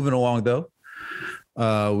 Moving along, though,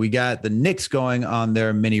 we got the Knicks going on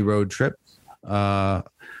their mini road trip.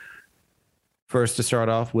 First, to start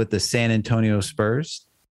off with the San Antonio Spurs.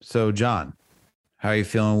 So, John, how are you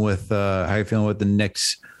feeling with the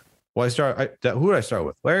Knicks? Well, who do I start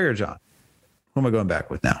with? Larry or John? Who am I going back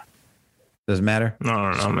with now? Doesn't matter.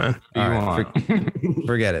 No, man. All right,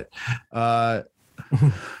 forget it.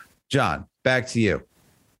 John, back to you.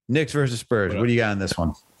 Knicks versus Spurs. What do you got in this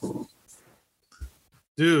one?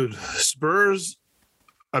 Dude, Spurs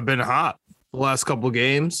have been hot the last couple of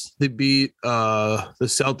games. They beat the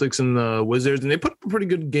Celtics and the Wizards, and they put up a pretty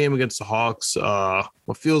good game against the Hawks.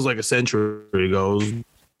 What feels like a century ago,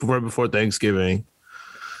 right before Thanksgiving.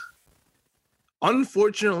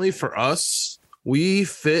 Unfortunately for us, we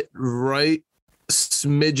fit right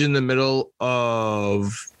smidge in the middle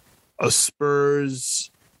of a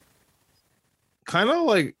Spurs kind of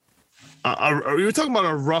like you're talking about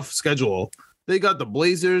a rough schedule. They got the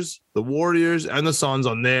Blazers, the Warriors, and the Suns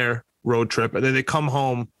on their road trip, and then they come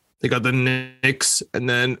home. They got the Knicks, and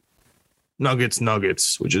then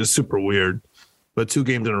Nuggets, which is super weird, but 2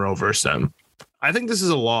 games in a row versus them. I think this is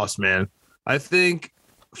a loss, man. I think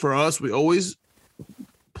for us, we always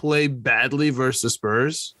play badly versus the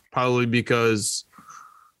Spurs, probably because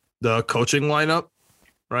the coaching lineup,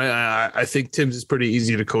 right? I think Tim's is pretty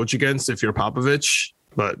easy to coach against if you're Popovich,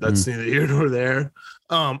 but that's neither here nor there.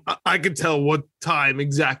 I can tell what time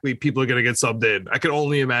exactly people are going to get subbed in. I can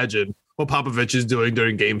only imagine what Popovich is doing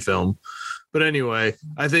during game film. But anyway,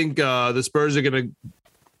 I think the Spurs are going to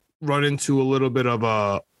run into a little bit of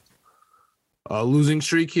a losing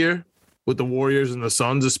streak here with the Warriors and the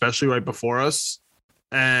Suns, especially right before us.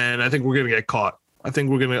 And I think we're going to get caught. I think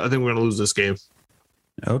we're going to lose this game.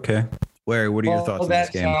 Okay. Larry, what are your thoughts on this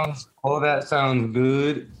game? All that sounds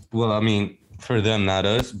good. Well, I mean, for them, not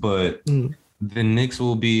us, but the Knicks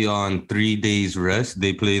will be on 3 days rest.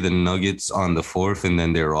 They play the Nuggets on the 4th, and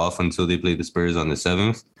then they're off until they play the Spurs on the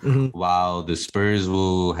 7th. While the Spurs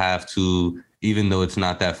will have to, even though it's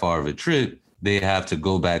not that far of a trip, they have to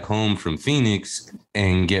go back home from Phoenix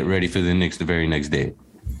and get ready for the Knicks the very next day.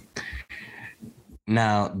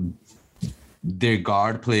 Now, their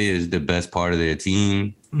guard play is the best part of their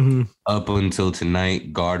team. Up until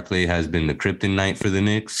tonight, guard play has been the kryptonite for the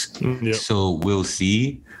Knicks. So we'll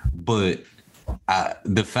see. But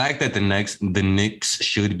the fact that the Knicks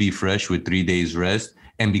should be fresh with 3 days rest,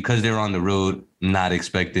 and because they're on the road, not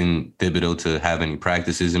expecting Thibodeau to have any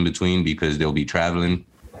practices in between because they'll be traveling.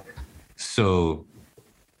 So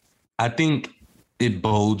I think it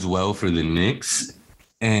bodes well for the Knicks.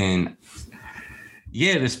 And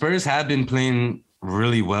yeah, the Spurs have been playing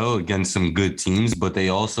really well against some good teams, but they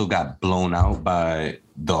also got blown out by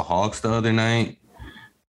the Hawks the other night.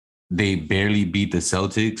 They barely beat the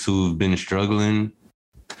Celtics, who've been struggling.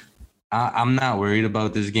 I'm not worried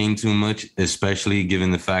about this game too much, especially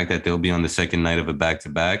given the fact that they'll be on the second night of a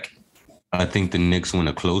back-to-back. I think the Knicks win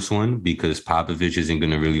a close one because Popovich isn't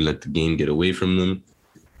going to really let the game get away from them.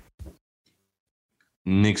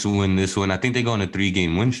 Knicks win this one. I think they go on a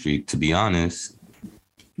 3-game win streak, to be honest.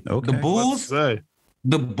 Okay.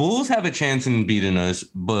 The Bulls have a chance in beating us,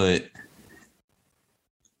 but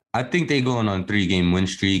I think they go on 3-game win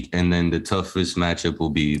streak, and then the toughest matchup will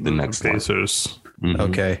be the next one. Pacers.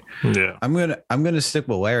 Okay. Yeah. I'm gonna stick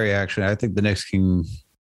with Larry. Actually, I think the Knicks can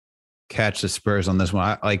catch the Spurs on this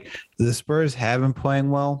one. The Spurs have been playing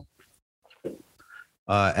well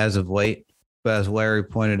as of late, but as Larry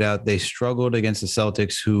pointed out, they struggled against the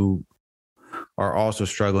Celtics, who are also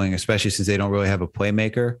struggling, especially since they don't really have a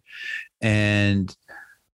playmaker. And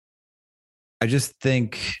I just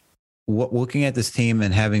think looking at this team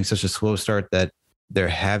and having such a slow start that they're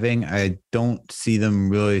having, I don't see them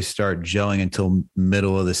really start gelling until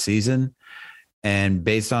middle of the season. And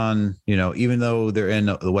based on, even though they're in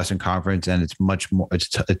the Western Conference and it's much more,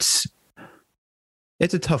 it's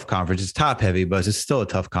a tough conference. It's top heavy, but it's still a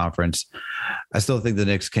tough conference. I still think the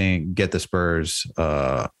Knicks can get the Spurs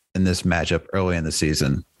in this matchup early in the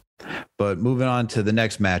season. But moving on to the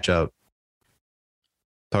next matchup,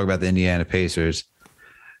 talk about the Indiana Pacers.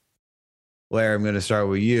 Larry, I'm going to start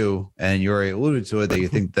with you, and you already alluded to it that you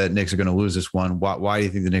think that Knicks are going to lose this one. Why do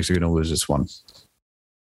you think the Knicks are going to lose this one?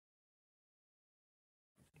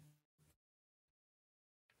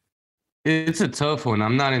 It's a tough one.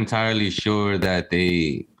 I'm not entirely sure that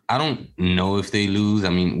I don't know if they lose. I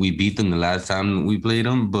mean, we beat them the last time we played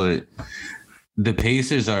them, but the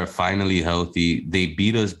Pacers are finally healthy. They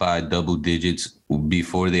beat us by double digits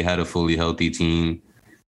before they had a fully healthy team.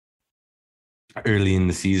 Early in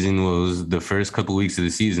the season was the first couple weeks of the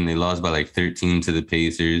season. They lost by 13 to the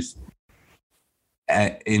Pacers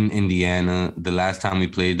in Indiana. The last time we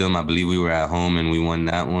played them, I believe we were at home and we won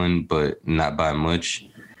that one, but not by much.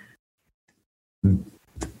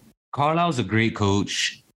 Carlisle's a great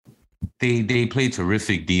coach. They play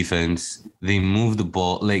terrific defense. They move the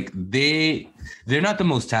ball. They're not the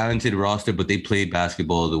most talented roster, but they play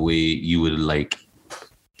basketball the way you would like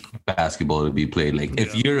basketball to be played.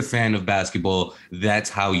 If you're a fan of basketball, that's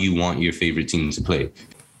how you want your favorite team to play.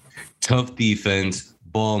 Tough defense,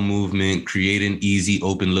 ball movement, creating easy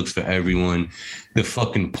open looks for everyone. The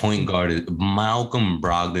fucking point guard, Malcolm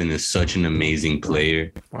Brogdon, is such an amazing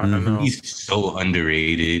player. He's so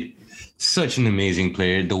underrated. Such an amazing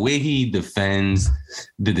player. The way he defends,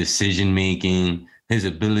 the decision making, his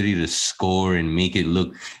ability to score and make it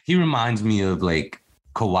look. He reminds me of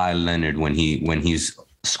Kawhi Leonard when he's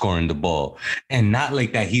scoring the ball. And not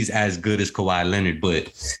that he's as good as Kawhi Leonard,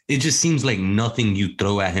 but it just seems like nothing you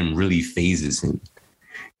throw at him really phases him.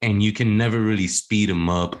 and you can never really speed him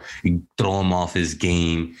up, throw him off his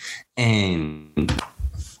game. And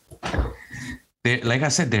like I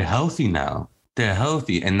said, they're healthy now. They're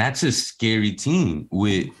healthy, and that's a scary team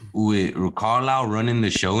with Carlisle running the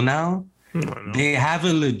show now. They have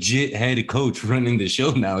a legit head coach running the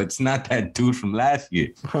show now. It's not that dude from last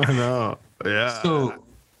year. I know. Yeah. So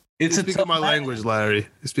it's a speak my language, Larry.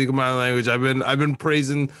 Speak my language. I've been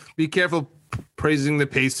praising. Be careful praising the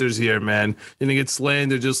Pacers here, man. You're gonna get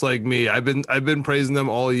slandered just like me. I've been praising them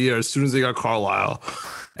all year. As soon as they got Carlisle,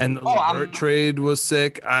 and the Levert trade was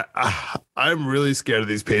sick. I'm really scared of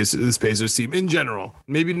this Pacers team in general.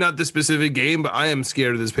 Maybe not this specific game, but I am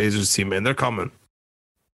scared of this Pacers team, man. They're coming.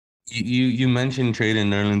 You mentioned trading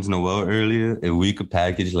Nerlens Noel earlier. If we could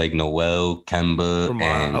package like Noel,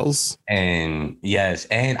 Kemba, and yes,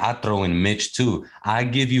 and I throw in Mitch too. I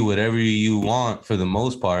give you whatever you want for the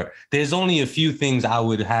most part. There's only a few things I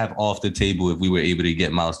would have off the table if we were able to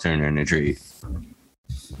get Miles Turner in a trade.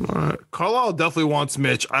 Carlisle definitely wants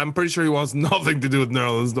Mitch. I'm pretty sure he wants nothing to do with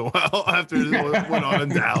Nerlens Noel after what went on in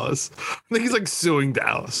Dallas. I think he's like suing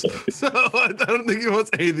Dallas. So I don't think he wants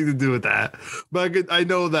anything to do with that. But I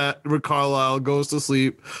know that Rick Carlisle goes to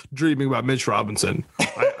sleep dreaming about Mitch Robinson.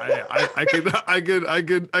 I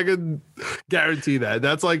could guarantee that.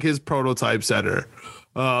 That's like his prototype center.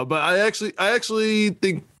 But I actually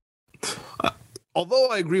think, although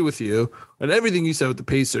I agree with you and everything you said with the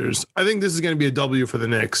Pacers, I think this is going to be a W for the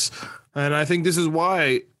Knicks. And I think this is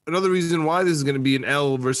why, another reason why this is going to be an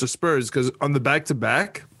L versus Spurs, because on the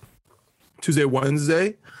back-to-back, Tuesday,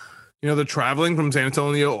 Wednesday, they're traveling from San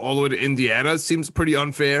Antonio all the way to Indiana. It seems pretty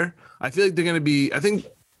unfair. I feel like I think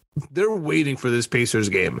they're waiting for this Pacers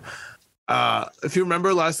game. If you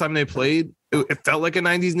remember last time they played, it felt like a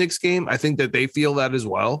 90s Knicks game. I think that they feel that as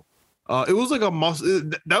well. It was like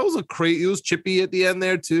it was chippy at the end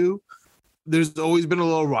there too. There's always been a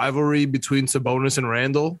little rivalry between Sabonis and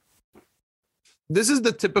Randall. This is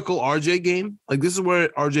the typical RJ game. Like, this is where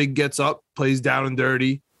RJ gets up, plays down and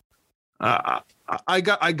dirty. I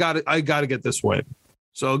got to get this win.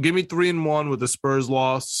 So give me 3-1 with the Spurs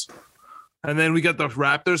loss. And then we got the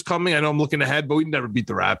Raptors coming. I know I'm looking ahead, but we never beat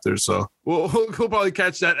the Raptors. So we'll probably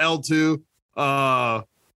catch that L2. But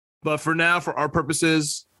for now, for our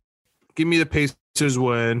purposes, give me the Pacers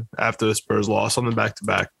win after the Spurs loss on the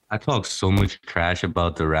back-to-back. I talk so much trash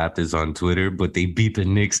about the Raptors on Twitter, but they beat the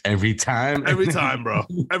Knicks every time. Every time, bro.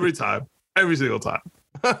 Every time. Every single time.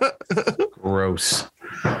 Gross.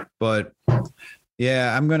 But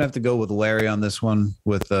yeah, I'm gonna have to go with Larry on this one,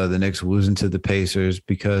 with the Knicks losing to the Pacers,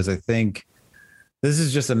 because I think this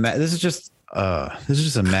is just a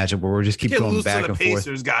matchup where we're just keep going back and forth.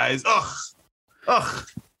 Pacers, guys. Ugh.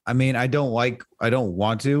 I mean, I don't want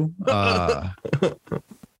to.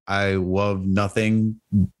 I love nothing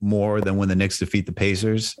more than when the Knicks defeat the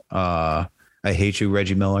Pacers. I hate you,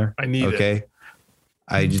 Reggie Miller. I need it.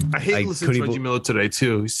 I hate listening to Reggie Miller today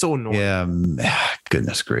too. He's so annoying. Yeah,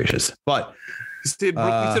 goodness gracious. But he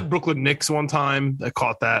said Brooklyn Knicks one time. I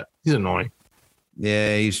caught that. He's annoying.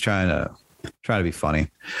 Yeah, he's trying to be funny.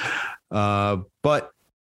 But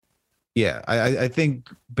yeah, I think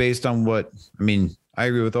based on I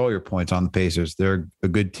agree with all your points on the Pacers. They're a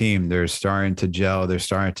good team. They're starting to gel. They're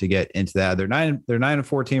starting to get into that. They're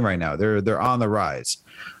 9-14 right now. They're on the rise.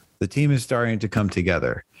 The team is starting to come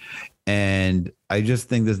together. And I just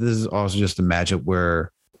think that this is also just a matchup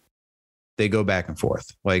where they go back and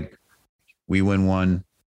forth. Like, we win one,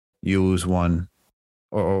 you lose one,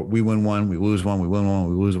 or we win one, we lose one, we win one,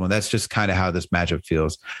 we lose one. That's just kind of how this matchup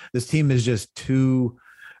feels. This team is just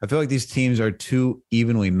I feel like these teams are too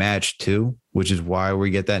evenly matched too, which is why we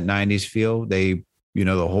get that 90s feel. The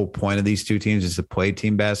whole point of these two teams is to play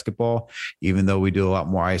team basketball, even though we do a lot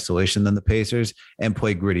more isolation than the Pacers, and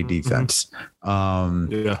play gritty defense.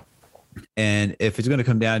 Yeah. And if it's going to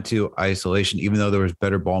come down to isolation, even though there was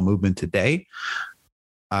better ball movement today,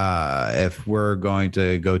 if we're going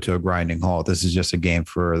to go to a grinding halt, this is just a game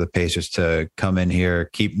for the Pacers to come in here,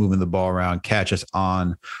 keep moving the ball around, catch us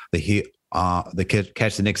on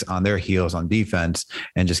catch the Knicks on their heels on defense,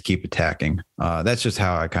 and just keep attacking. That's just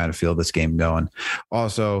how I kind of feel this game going.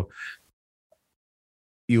 Also,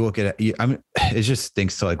 you look at it, it just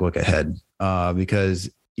stinks to look ahead because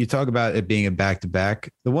you talk about it being a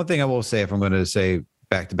back-to-back. The one thing I will say, if I'm going to say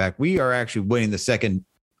back-to-back, we are actually winning the second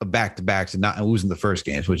back-to-backs and not losing the first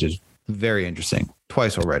games, which is very interesting.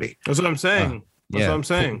 Twice already. That's what I'm saying. What I'm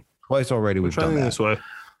saying. Twice already we've done that. This way.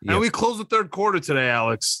 Yep. And we close the third quarter today,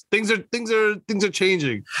 Alex. Things are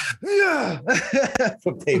changing. Yeah.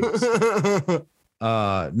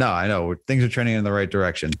 No, I know things are trending in the right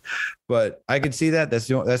direction, but I could see that. That's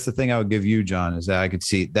the thing I would give you, John, is that I could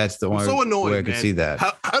see that's the one. So annoying, where I could see that.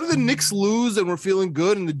 How do the Knicks lose and we're feeling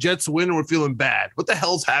good, and the Jets win and we're feeling bad? What the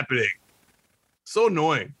hell's happening? So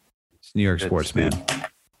annoying. It's New York sports, man.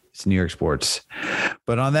 It's New York sports.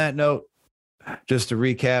 But on that note, just to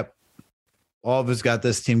recap, all of us got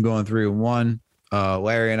this team going 3-1.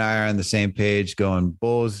 Larry and I are on the same page, going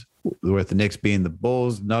Bulls, with the Knicks being the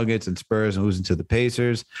Bulls, Nuggets, and Spurs, and losing to the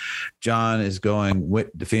Pacers. John is going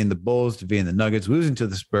with defeating the Bulls, defeating the Nuggets, losing to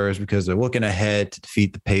the Spurs because they're looking ahead to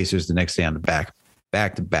defeat the Pacers the next day on the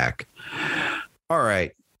back to back. All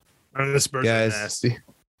right. The Spurs guys, are nasty.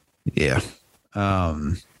 Yeah.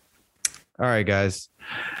 All right, guys.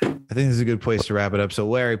 I think this is a good place to wrap it up. So,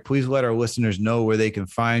 Larry, please let our listeners know where they can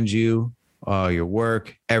find you, your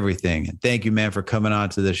work, everything. And thank you, man, for coming on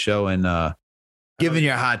to the show and giving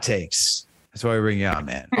your hot takes. That's why we bring you on,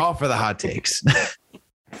 man. All for the hot takes.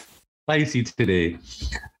 Spicy today.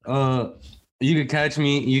 You can catch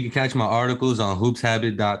me. You can catch my articles on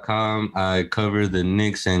hoopshabit.com. I cover the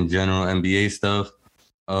Knicks and general NBA stuff.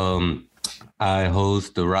 I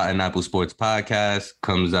host the Rotten Apple Sports podcast.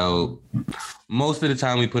 Comes out most of the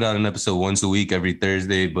time. We put out an episode once a week, every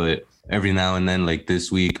Thursday, but every now and then, like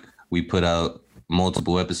this week, we put out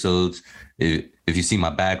multiple episodes. If you see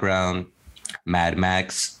my background, Mad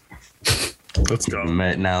Max. Let's go. We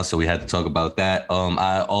met now, so we had to talk about that.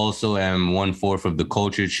 I also am 1/4 of the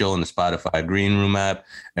Cultured Show on the Spotify Green Room app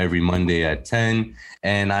every Monday at 10.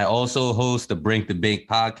 And I also host the Brink the Bank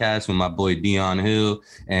podcast with my boy Dion Hill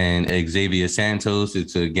and Xavier Santos.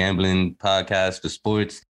 It's a gambling podcast for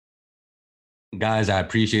sports. Guys, I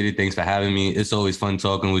appreciate it. Thanks for having me. It's always fun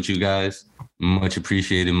talking with you guys. Much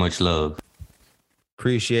appreciated. Much love.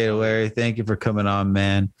 Appreciate it, Larry. Thank you for coming on,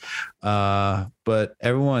 man. But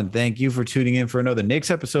everyone, thank you for tuning in for another Knicks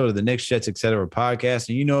episode of the Knicks, Jets, Etc. podcast.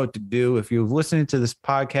 And you know what to do if you're listening to this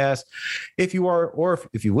podcast. If you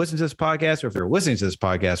listen to this podcast, or if you're listening to this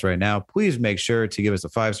podcast right now, please make sure to give us a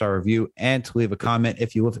 5-star review and to leave a comment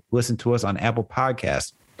if you listen to us on Apple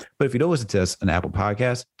Podcasts. But if you don't listen to us on Apple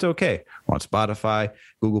Podcasts, it's okay. We're on Spotify,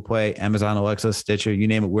 Google Play, Amazon Alexa, Stitcher, you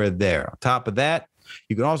name it, we're there. On top of that,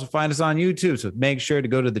 you can also find us on YouTube. So make sure to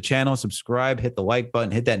go to the channel, subscribe, hit the like button,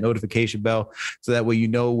 hit that notification bell, so that way you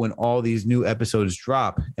know when all these new episodes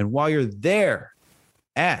drop. And while you're there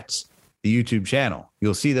at the YouTube channel,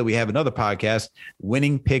 you'll see that we have another podcast,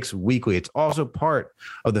 Winning Picks Weekly. It's also part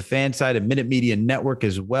of the Fan Side and Minute Media Network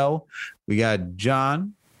as well. We got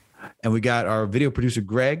John and we got our video producer,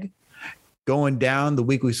 Greg, going down the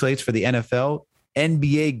weekly slates for the NFL,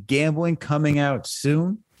 NBA gambling coming out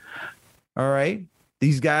soon. All right.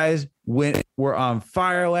 These guys were on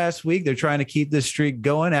fire last week. They're trying to keep this streak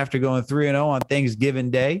going after going 3-0 on Thanksgiving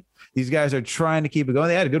Day. These guys are trying to keep it going.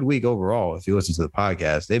 They had a good week overall. If you listen to the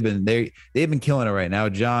podcast, they've been killing it right now.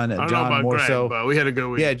 John more Greg, so, but we had a good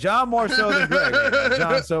week. Yeah, John more so than Greg.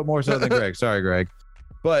 Right more so than Greg. Sorry, Greg.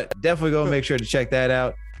 But definitely go make sure to check that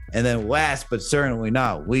out. And then last but certainly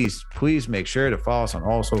not least, please make sure to follow us on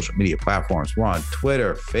all social media platforms. We're on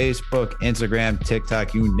Twitter, Facebook, Instagram,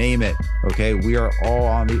 TikTok, you name it. Okay, we're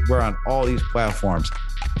on all these platforms.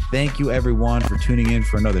 Thank you, everyone, for tuning in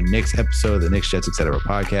for another Knicks episode of the Knicks, Jets, Etc.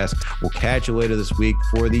 podcast. We'll catch you later this week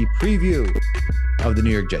for the preview of the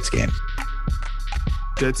New York Jets game.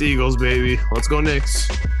 Jets, Eagles, baby. Let's go, Knicks.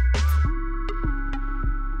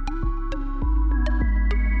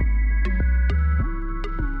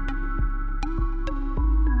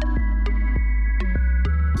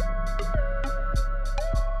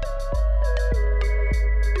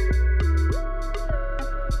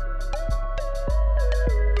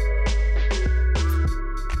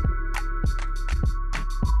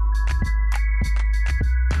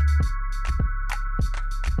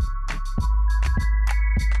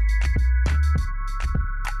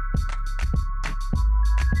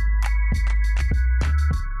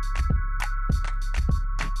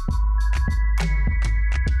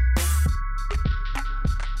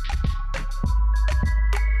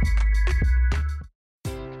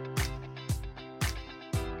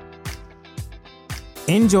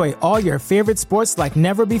 Enjoy all your favorite sports like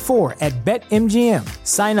never before at BetMGM.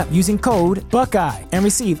 Sign up using code Buckeye and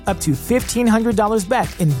receive up to $1,500 back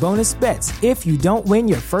in bonus bets if you don't win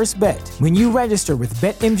your first bet. When you register with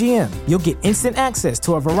BetMGM, you'll get instant access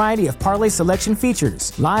to a variety of parlay selection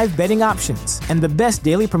features, live betting options, and the best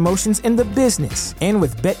daily promotions in the business. And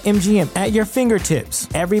with BetMGM at your fingertips,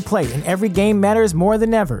 every play and every game matters more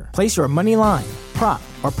than ever. Place your money line, prop,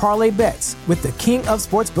 or parlay bets with the king of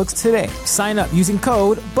sportsbooks today. Sign up using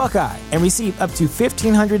code Buckeye and receive up to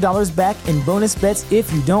 $1,500 back in bonus bets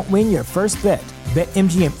if you don't win your first bet.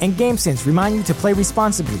 BetMGM and GameSense remind you to play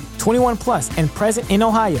responsibly. 21 plus and present in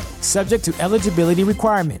Ohio, subject to eligibility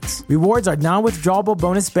requirements. Rewards are non-withdrawable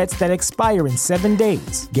bonus bets that expire in 7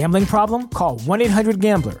 days. Gambling problem? Call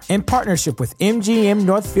 1-800-GAMBLER. In partnership with MGM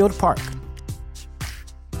Northfield Park.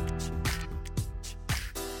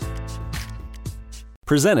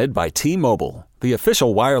 Presented by T-Mobile, the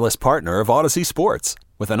official wireless partner of Odyssey Sports.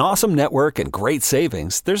 With an awesome network and great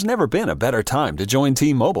savings, there's never been a better time to join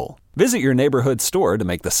T-Mobile. Visit your neighborhood store to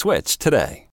make the switch today.